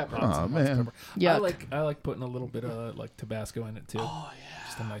 lots of pepper. Oh man, Yuck. I like putting a little bit of like Tabasco in it too. Oh yeah,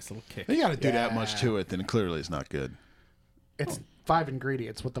 just a nice little kick. you got to do that much to it, then clearly it's not good. It's 5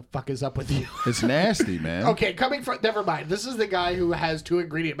 ingredients. What the fuck is up with you? It's nasty, man. Okay, coming from never mind. This is the guy who has 2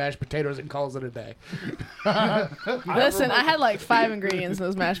 ingredient mashed potatoes and calls it a day. Listen, I had like 5 ingredients in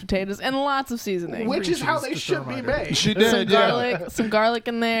those mashed potatoes and lots of seasoning. Which is how cheese they to should throw be them out made. She some did, yeah. garlic, some garlic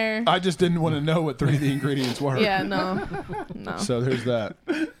in there. I just didn't want to know what 3 of the ingredients were. Yeah, no. So there's that.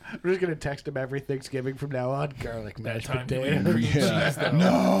 We're just gonna text him every Thanksgiving from now on. Garlic mashed time to potatoes. cream cheese, Yeah. though.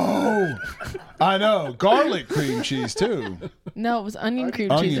 No. I know. Garlic cream cheese too. No, it was onion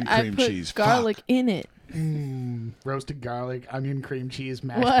cream Onion cheese. I cream put cheese, garlic fuck. in it. Roasted garlic, onion cream cheese,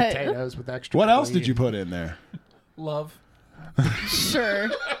 mashed What? potatoes with extra. What else cream. did you put in there? Love. Sure.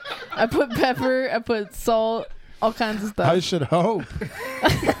 I put pepper, I put salt, all kinds of stuff. I should hope.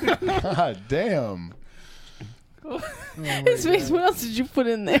 God damn. His face, what else did you put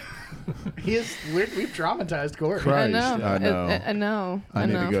in there? We've traumatized Corey. Christ, I know. I know. I know. I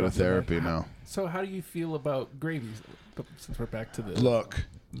need know. to go to therapy now. So how do you feel about gravies? Since we're back to the Look,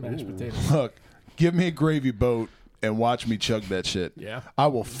 mashed potatoes. look. Give me a gravy boat and watch me chug that shit. Yeah. I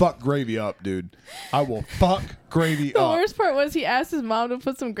will fuck gravy up, dude. I will fuck gravy The up. worst part was he asked his mom to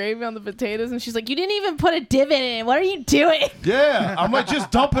put some gravy on the potatoes, and she's like, "You didn't even put a divot in it. What are you doing?" Yeah, I'm like,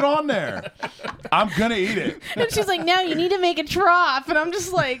 just dump it on there. I'm gonna eat it. And she's like, "No, you need to make a trough." And I'm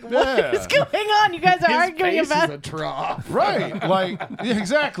just like, "What Yeah. is going on? You guys are His arguing face about is a trough. Right. Like, yeah,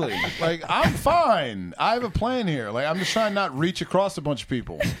 exactly. Like, I'm fine. I have a plan here. Like, I'm just trying not to reach across a bunch of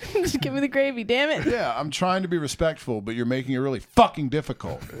people. just give me the gravy, damn it." Yeah, I'm trying to be respectful, but you're making it really fucking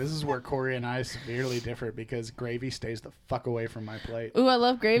difficult. This is where Corey and I severely differ because gravy stays the fuck away from my plate. Ooh, I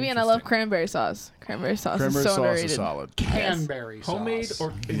love gravy and I love cranberry sauce. Cranberry sauce Cranberry is so sauce underrated. is solid. Canberry sauce. Homemade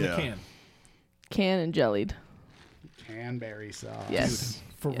or in Yeah. the can? Can and jellied. Canberry sauce. Yes.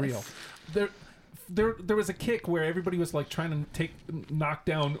 For Yes. real. There was a kick where everybody was like trying to knock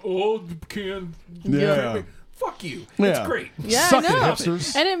down the can. Yeah. Fuck you. Yeah. It's great. Yeah, Suck I it, know.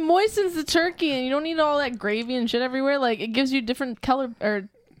 hipsters. And it moistens the turkey, and you don't need all that gravy and shit everywhere. Like, it gives you different color or.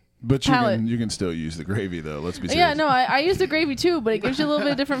 But Palate. you can still use the gravy, though. Let's be serious. Yeah, no, I use the gravy too, but it gives you a little bit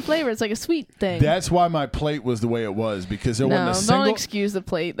of different flavor. It's like a sweet thing. That's why my plate was the way it was, because there no, wasn't a don't single... excuse the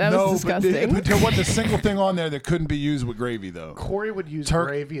plate. That no, was disgusting. But there wasn't a single thing on there that couldn't be used with gravy, though. Corey would use Turk-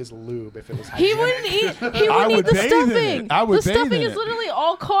 gravy as lube if it was He hygienic. wouldn't eat. He I wouldn't eat would the bathe in stuffing. it. I would the bathe stuffing in is it. literally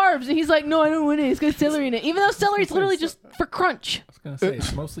all carbs, and he's like, "No, I don't want it. It's got celery in it." Even though celery is literally just for crunch. I was gonna say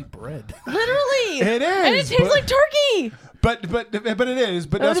it's mostly bread. Literally, It and it is, tastes but- like turkey. But it is.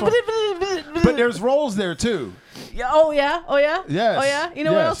 But that's what, but there's rolls there too. Yeah, oh yeah. Yes, Oh yeah. You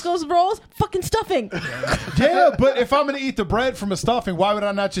know what yes. else goes with rolls? Fucking stuffing. Yeah, but if I'm gonna eat the bread from a stuffing, why would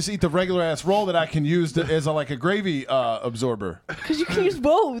I not just eat the regular ass roll that I can use as like a gravy absorber? Because you can use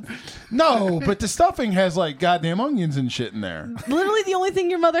both. No, but the stuffing has like goddamn onions and shit in there. Literally, the only thing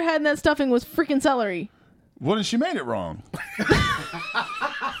your mother had in that stuffing was freaking celery. What if she made it wrong?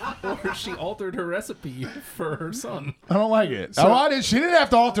 Or she altered her recipe for her son. I don't like it. She didn't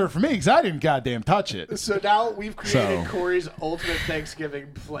have to alter it for me because I didn't goddamn touch it. So now we've created So- Corey's ultimate Thanksgiving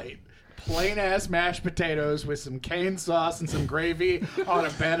plate. Plain ass mashed potatoes with some cane sauce and some gravy on a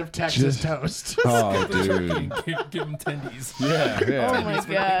bed of Texas toast. Oh, dude. Give him tendies. Yeah, Oh yeah, my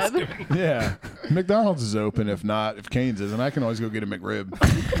god. yeah. McDonald's is open. If Cane's isn't. I can always go get a McRib.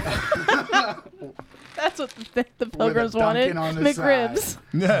 That's what the pilgrims wanted. Dunkin' on the McRibs.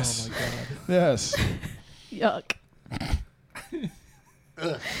 Yes. Oh my god. Yes. Yuck.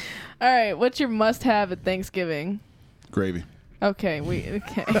 All right, what's your must-have at Thanksgiving? Gravy. Okay.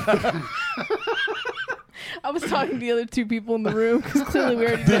 I was talking to the other 2 people in the room because clearly we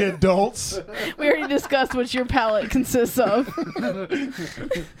The adults. already discussed what your palate consists of.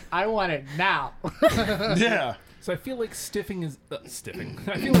 I want it now. Yeah. So I feel like stiffing is stiffing.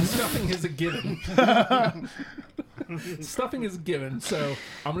 I feel like stuffing is a given. Stuffing is a given. So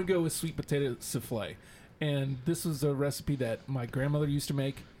I'm gonna go with sweet potato souffle. And this was a recipe that my grandmother used to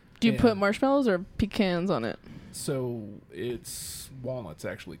make. Do you And put marshmallows or pecans on it? So it's walnuts,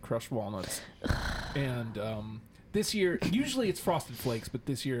 actually, crushed walnuts. And this year, usually it's Frosted Flakes, but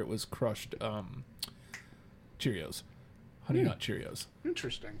this year it was crushed Cheerios. Honey Nut Cheerios.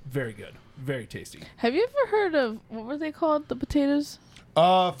 Interesting. Very good. Very tasty. Have you ever heard of, what were they called, the potatoes?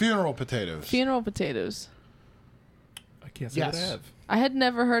 Funeral potatoes. Funeral potatoes. I can't say that I Yes. have. I had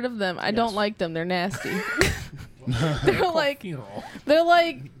never heard of them. I don't like them. They're nasty. They're like- funeral. they're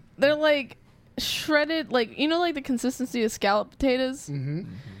like shredded, like, you know, like the consistency of scallop potatoes? Mm-hmm.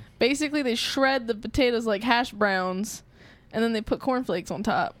 Basically, they shred the potatoes like hash browns, and then they put cornflakes on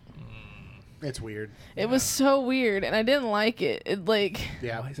top. It's weird. It was so weird, and I didn't like it. It like,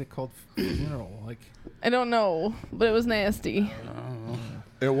 Yeah. Why is it called funeral? Like, I don't know, but it was nasty.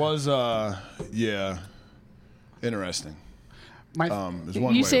 It was, yeah, interesting. My Is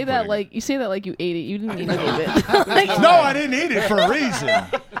one way You say of that putting like you ate it. You didn't eat any of it. Like, it. No, I didn't eat it for a reason.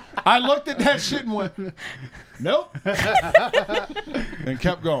 I looked at that shit and went, nope, and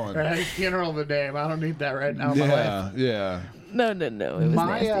kept going. funeral of the name. I don't need that right now in my life. Yeah. no. It was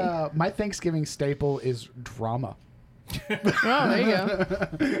nasty. My Thanksgiving staple is drama. Oh, there you go.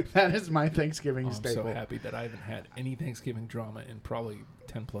 That is my Thanksgiving I'm staple. so happy that I haven't had any Thanksgiving drama in probably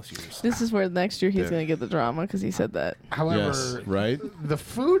 10 plus years. This is where next year he's Yeah. going to get the drama because he said that. However, Yes. Right. the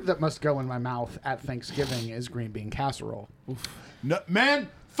food that must go in my mouth at Thanksgiving is green bean casserole. No, man,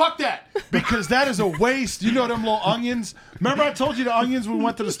 fuck that. Because that is a waste. You know them little onions? Remember I told you the onions when we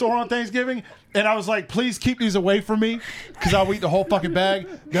went to the store on Thanksgiving? And I was like, please keep these away from me because I'll eat the whole fucking bag.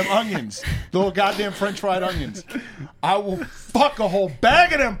 Them onions. The little goddamn French fried onions. I will fuck a whole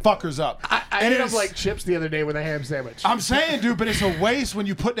bag of them fuckers up. I And ate up it's- like chips the other day with a ham sandwich. I'm saying, dude, but it's a waste when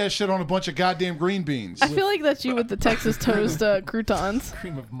you put that shit on a bunch of goddamn green beans. I feel like that's you with the Texas toast croutons.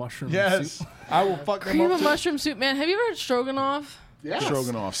 Cream of mushroom Yes. soup. I will fuck them Cream up of too. mushroom soup, man. Have you ever had stroganoff? Yes.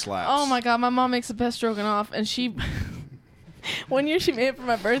 Stroganoff slaps. Oh my god, my mom makes the best stroganoff, and she one year she made it for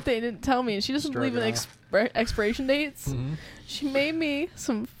my birthday and didn't tell me, and she doesn't believe in expiration dates. Mm-hmm. She made me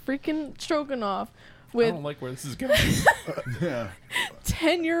some freaking stroganoff I with don't like where this is going. Yeah.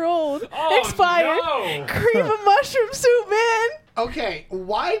 10-year-old Oh, expired no. cream of mushroom soup, man. Okay,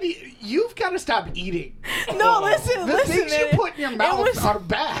 why do you've got to stop eating? No, listen, The listen, things you man. put in your mouth was- are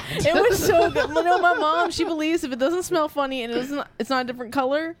bad. It was so good. You know, my mom, she believes if it doesn't smell funny and it's not a different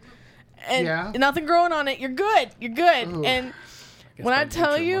color and Yeah. nothing growing on it, you're good. You're good. Ooh. And Guess when I by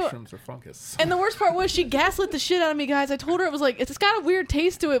tell nature, you, mushrooms are fungus. and the worst part was she gaslit the shit out of me, guys. I told her it was like, it's got a weird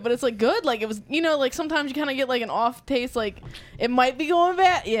taste to it, but it's like good. Like it was, you know, like sometimes you kind of get like an off taste, like it might be going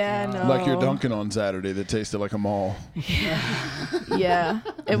bad. Yeah, no. Like your Dunkin' on Saturday that tasted like a mall. Yeah,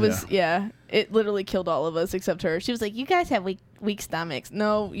 it was. Yeah, it literally killed all of us except her. She was like, "You guys have weak stomachs."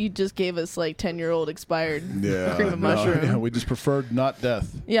 No, you just gave us like 10-year-old expired Yeah. cream of no, mushroom. yeah, we just preferred not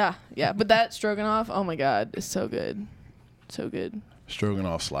death. Yeah, but that stroganoff, oh my god, is so good, so good.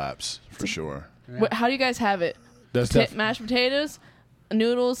 Stroganoff slaps for sure. How do you guys have it? That's Mashed potatoes,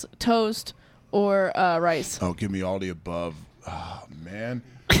 noodles, toast, or rice? Oh, give me all the above. Oh, man.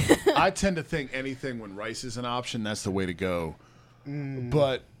 I tend to think anything when rice is an option, that's the way to go.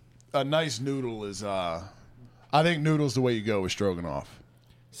 But a nice noodle is, I think noodle's the way you go with stroganoff.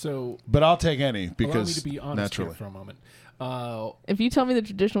 So, But I'll take any allow me because to be honest naturally. here for a moment. If you tell me the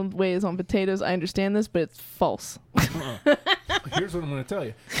traditional way is on potatoes, I understand this, but it's false. Here's what I'm going to tell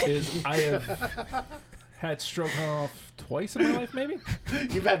you: is I have had stroganoff twice in my life, maybe.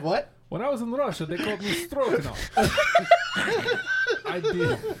 You've had what? When I was in Russia, they called me stroganoff. I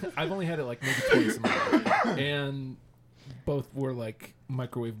did. I've only had it like maybe twice in my life, and both were like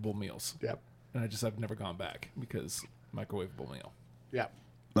microwavable meals. Yep. And I've never gone back because microwavable meal. Yep.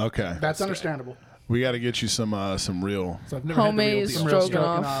 Okay. That's understandable. We got to get you some real. So I've never Homemade had the Some real real deal.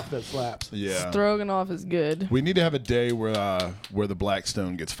 Stroganoff. that slaps. Yeah. Stroganoff is good. We need to have a day where the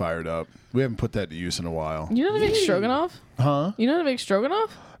Blackstone gets fired up. We haven't put that to use in a while. You know how to make stroganoff? Huh? You know how to make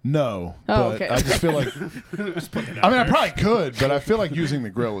stroganoff? No. Oh, but okay. I just feel like I mean I probably could, but I feel like using the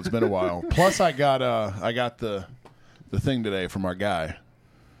grill. It's been a while. Plus I got the thing today from our guy.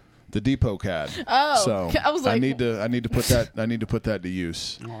 The Depot CAD. Oh, so I was like, I need to put that to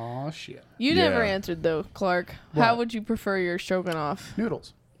use. Oh shit. You Yeah. never answered though, Clark. How What? would you prefer your stroganoff?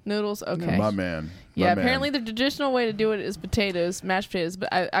 Noodles. Noodles? Okay. My man. My Yeah, man. apparently the traditional way to do it is potatoes, mashed potatoes, but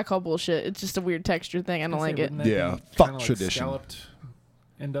I call bullshit. It's just a weird texture thing. I don't like it. Wouldn't that Yeah, be fuck kinda like tradition. Scalloped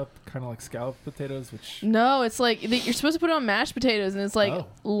end up kind of like scalloped potatoes, which No, it's like you're supposed to put it on mashed potatoes, and it's like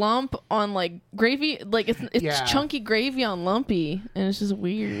lump on like gravy, like it's chunky gravy on lumpy, and it's just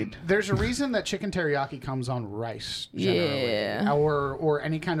weird. There's a reason that chicken teriyaki comes on rice, generally, or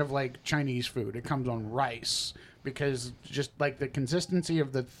any kind of like Chinese food. It comes on rice because just like the consistency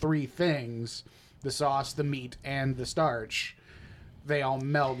of the three things, the sauce, the meat, and the starch, they all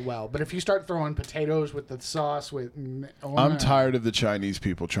meld well. But if you start throwing potatoes with the sauce, I'm tired of the Chinese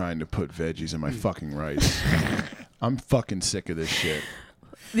people trying to put veggies in my fucking rice. I'm fucking sick of this shit.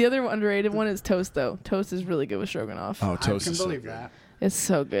 The other underrated one is toast, though. Toast is really good with stroganoff. Oh, toast! I can believe that. It's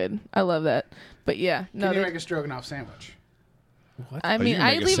so good. I love that. But yeah, Can you make a stroganoff sandwich? what? I mean,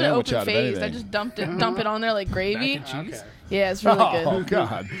 I leave it sandwich out open of faced. I anything. just dump it on there like gravy. Mac and cheese? Okay. Yeah, it's really Oh good.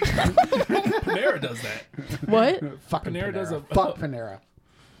 God! Panera does that. What? Fucking Panera Panera. does a- Fuck Panera.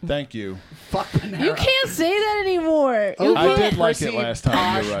 Thank you. Fuck Panera. You can't say that anymore. You I can't. did like it Prissy, last time.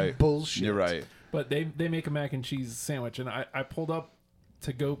 posh You're right. Bullshit. You're right. But they make a mac and cheese sandwich, and I pulled up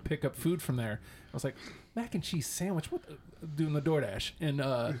to go pick up food from there. I was like, mac and cheese sandwich? What? Doing the DoorDash, and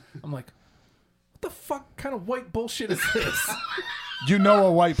I'm like, what the fuck kind of white bullshit is this? You know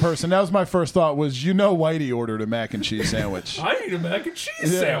a white person. That was my first thought. Was Whitey ordered a mac and cheese sandwich? I need a mac and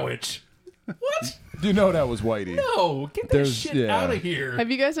cheese sandwich. What? You know that was Whitey. No, get that shit out of here. Have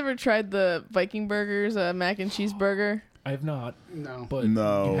you guys ever tried the Viking Burgers, mac and cheese burger? I have not. No. But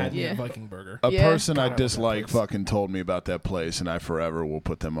No. you had me Yeah. at Viking Burger. A Yeah. person God, I I love that dislike place. fucking told me about that place, and I forever will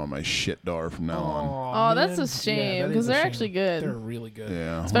put them on my shit dar from now on. Oh, that's a man. shame, that 'cause is a they're shame. actually good. They're really good.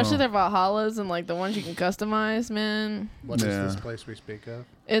 Yeah. Especially well, their Valhallas and like the ones you can customize, man. What is Yeah. this place we speak of?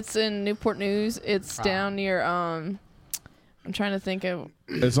 It's in Newport News. It's down near I'm trying to think of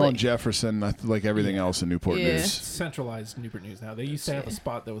it's on like- Jefferson, like everything else in Newport Yeah. News. Centralized Newport News now. They used to have a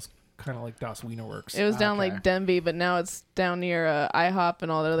spot that was kind of like Das Wiener Works. it was down Okay. like Denby, but now it's down near IHOP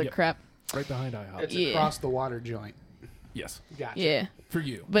and all that other Yep. crap. Right behind IHOP. It's Yeah. across the water joint. Yes. Gotcha. Yeah. For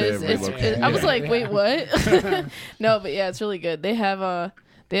you. But They it's have relocated. I was Yeah. like, wait, Yeah. what? No, but yeah, it's really good. They have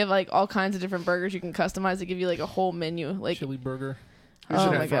like all kinds of different burgers you can customize. They give you like a whole menu. Like, Chili burger. oh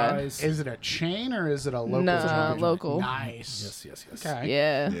it my a god, Fries. Is it a chain or is it a local? Nah, joint? local. Nice. Yes. Okay.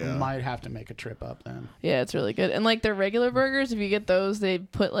 yeah. Yeah. Might have to make a trip up then. Yeah, it's really good. And like their regular burgers, if you get those, they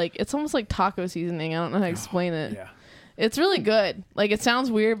put like it's almost like taco seasoning. I don't know how to explain it. Yeah. It's really good. Like it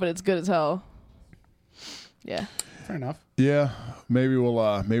sounds weird, but it's good as hell. Yeah. Fair enough. Yeah, maybe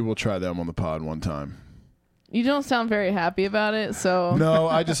we'll try them on the pod one time. You don't sound very happy about it, so No,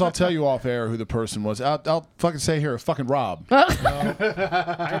 I'll tell you off air who the person was. I'll fucking say here, fucking Rob.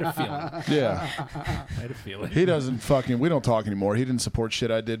 I had a feeling. Yeah, I had a feeling. he doesn't fucking. We don't talk anymore. He didn't support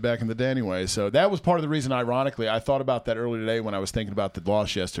shit I did back in the day anyway. So that was part of the reason. Ironically, I thought about that earlier today when I was thinking about the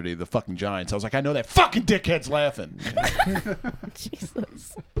loss yesterday, the fucking Giants. I was like, I know that fucking dickhead's laughing, Jesus.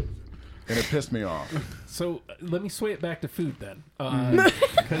 and it pissed me off. So let me sway it back to food then,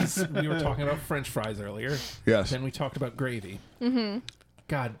 because we were talking about French fries earlier. Yes. Then we talked about gravy. Mm-hmm.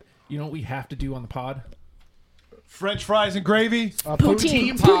 God, you know what we have to do on the pod? French fries and gravy.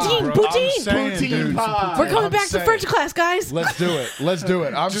 Poutine, pod. poutine, Bro, I'm poutine. saying, Poutine dude, pod. We're going I'm back to saying. French class, guys. Let's do it. Let's do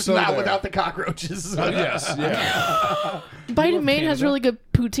it. I'm Just so not there. without the cockroaches. Yes. Yeah. Bite love of Maine has Canada. really good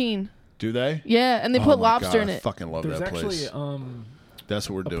poutine. Do they? Yeah, and they Oh put my lobster God, in I it. fucking love There's that place. actually That's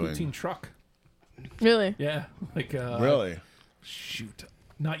what we're a doing. poutine truck. Really? Yeah, like Really? shoot,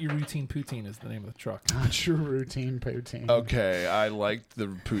 not your routine poutine is the name of the truck. True routine poutine. Okay, I liked the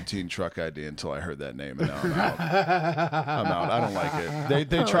poutine truck idea until I heard that name, and now I'm out. I'm out. I don't like it.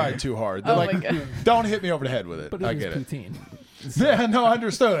 They tried too hard. They're Oh like, my God. don't hit me over the head with it. But I it is get it. poutine. Yeah, no,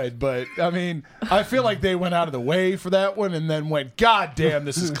 understood. But I mean, I feel like they went out of the way for that one, and then went, God damn,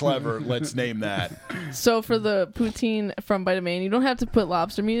 this is clever. Let's name that. So for the poutine from Bite of Maine, you don't have to put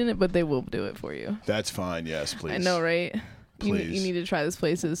lobster meat in it, but they will do it for you. That's fine. Yes, please. I know, right? You Please. need to try this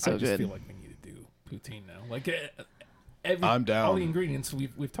place. It's so I just good. feel like we need to do poutine now. Like I'm down. All the ingredients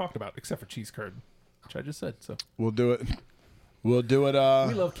we've talked about, except for cheese curd, which I just said. So We'll do it. We'll do it.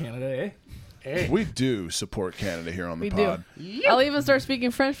 we love Canada, eh? Hey. We do support Canada here on the We pod. do. I'll even start speaking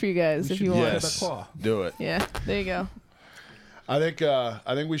French for you guys if should you do want. that. Yes, Claw. do it. Yeah, there you go. I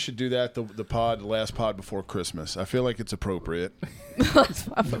think we should do that. The last pod before Christmas. I feel like it's appropriate, Let's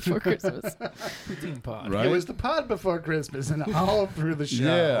pop before Christmas. Poutine pod. right? It was the pod before Christmas and all through the show.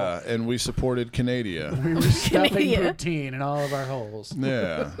 Yeah, and we supported Canada. We were stuffing Canada. poutine in all of our holes.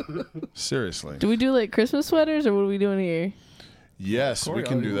 Yeah, seriously. Do we do like Christmas sweaters or what are we doing here? Yes, we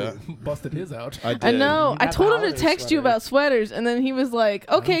can do that. Busted his out. I did. I know. I got told the him to holiday text you sweater. about sweaters, and then he was like,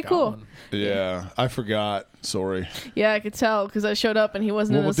 "Okay, Got cool." one. Yeah, I forgot. Sorry. Yeah, I could tell because I showed up and he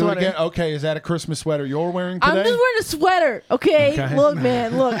wasn't Well, in we'll a do it sweater. again. Okay, is that a Christmas sweater you're wearing today? I'm just wearing a sweater, okay? Okay. Look,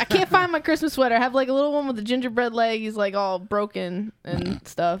 man, look. I can't find my Christmas sweater. I have like a little one with a gingerbread leg. He's like all broken and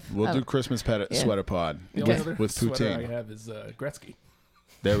stuff. We'll do Christmas sweater pod The only Okay. other with sweater poutine. I have is Gretzky.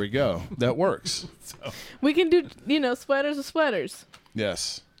 There we go. That works. We can do, sweaters of sweaters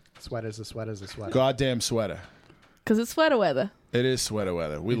Yes. Sweater's a sweater's a sweater. Goddamn sweater. because it's sweater weather. It is sweater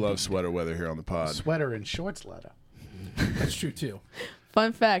weather. We love sweater weather here on the pod. Sweater and shorts leather. That's true too.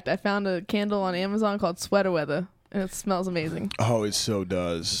 Fun fact: I found a candle on Amazon called Sweater Weather, and it smells amazing. Oh, it so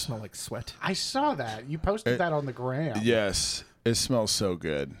does. Smell like sweat. I saw that. You posted that on the gram. Yes. It smells so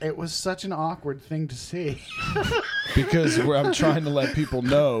good. It was such an awkward thing to see. Because I'm trying to let people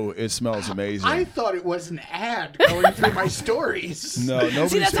know it smells amazing. I thought it was an ad going through my stories. No,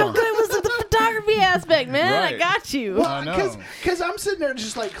 nobody's See, that's how talking. good it was at the photography aspect, man. I Right. got you. I know. Because I'm sitting there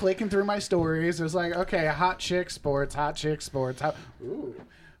just like clicking through my stories. It was like, okay, hot chick sports, ooh,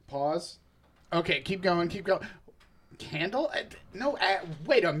 pause. Okay, keep going. Candle? No,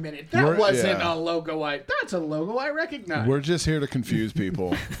 wait a minute. That wasn't a logo that's a logo I recognize. We're just here to confuse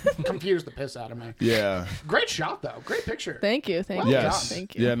people. Confused the piss out of me. Yeah. Great shot, though. Great picture. Thank you. Well Yes. done.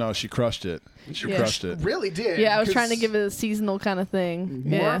 Thank you. Yeah, no, she crushed it. She Yeah. crushed it. Really did. Yeah, I was 'cause trying to give it a seasonal kind of thing.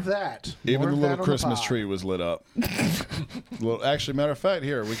 more Yeah. of that. Even More the of little that on Christmas pod. tree was lit up. Well, actually, matter of fact,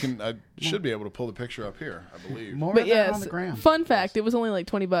 here I should be able to pull the picture up here. I believe. More But of that yes, on the gram. fun fact: it was only like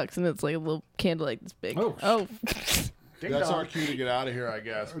 $20, and it's like a little candle like this big. Oh. Ding That's dong. our cue to get out of here, I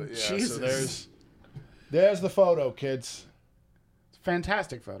guess. But yeah, Jesus. so there's the photo, kids.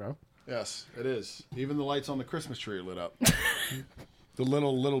 Fantastic photo. Yes, it is. Even the lights on the Christmas tree are lit up. The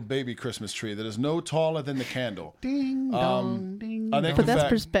little baby Christmas tree that is no taller than the candle. Ding dong, ding I think But the that's fact-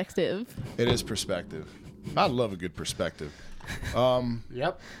 perspective. It is perspective. I love a good perspective.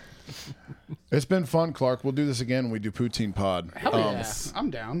 Yep. It's been fun, Clark. We'll do this again when we do Poutine Pod. Hell yeah. I'm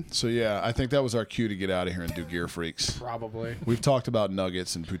down. So yeah, I think that was our cue to get out of here and do Gear Freaks. Probably. We've talked about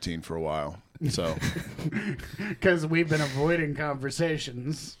nuggets and poutine for a while. So Because we've been avoiding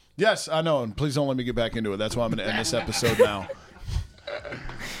conversations. yes, I know, and please don't let me get back into it. That's why I'm going to end this episode now.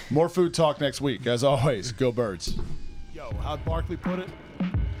 More food talk next week. As always, go Birds. Yo, how'd Barkley put it?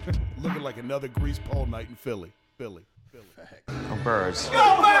 Looking like another grease pole night in Philly. Philly. Birds.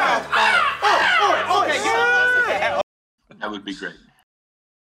 That would be great.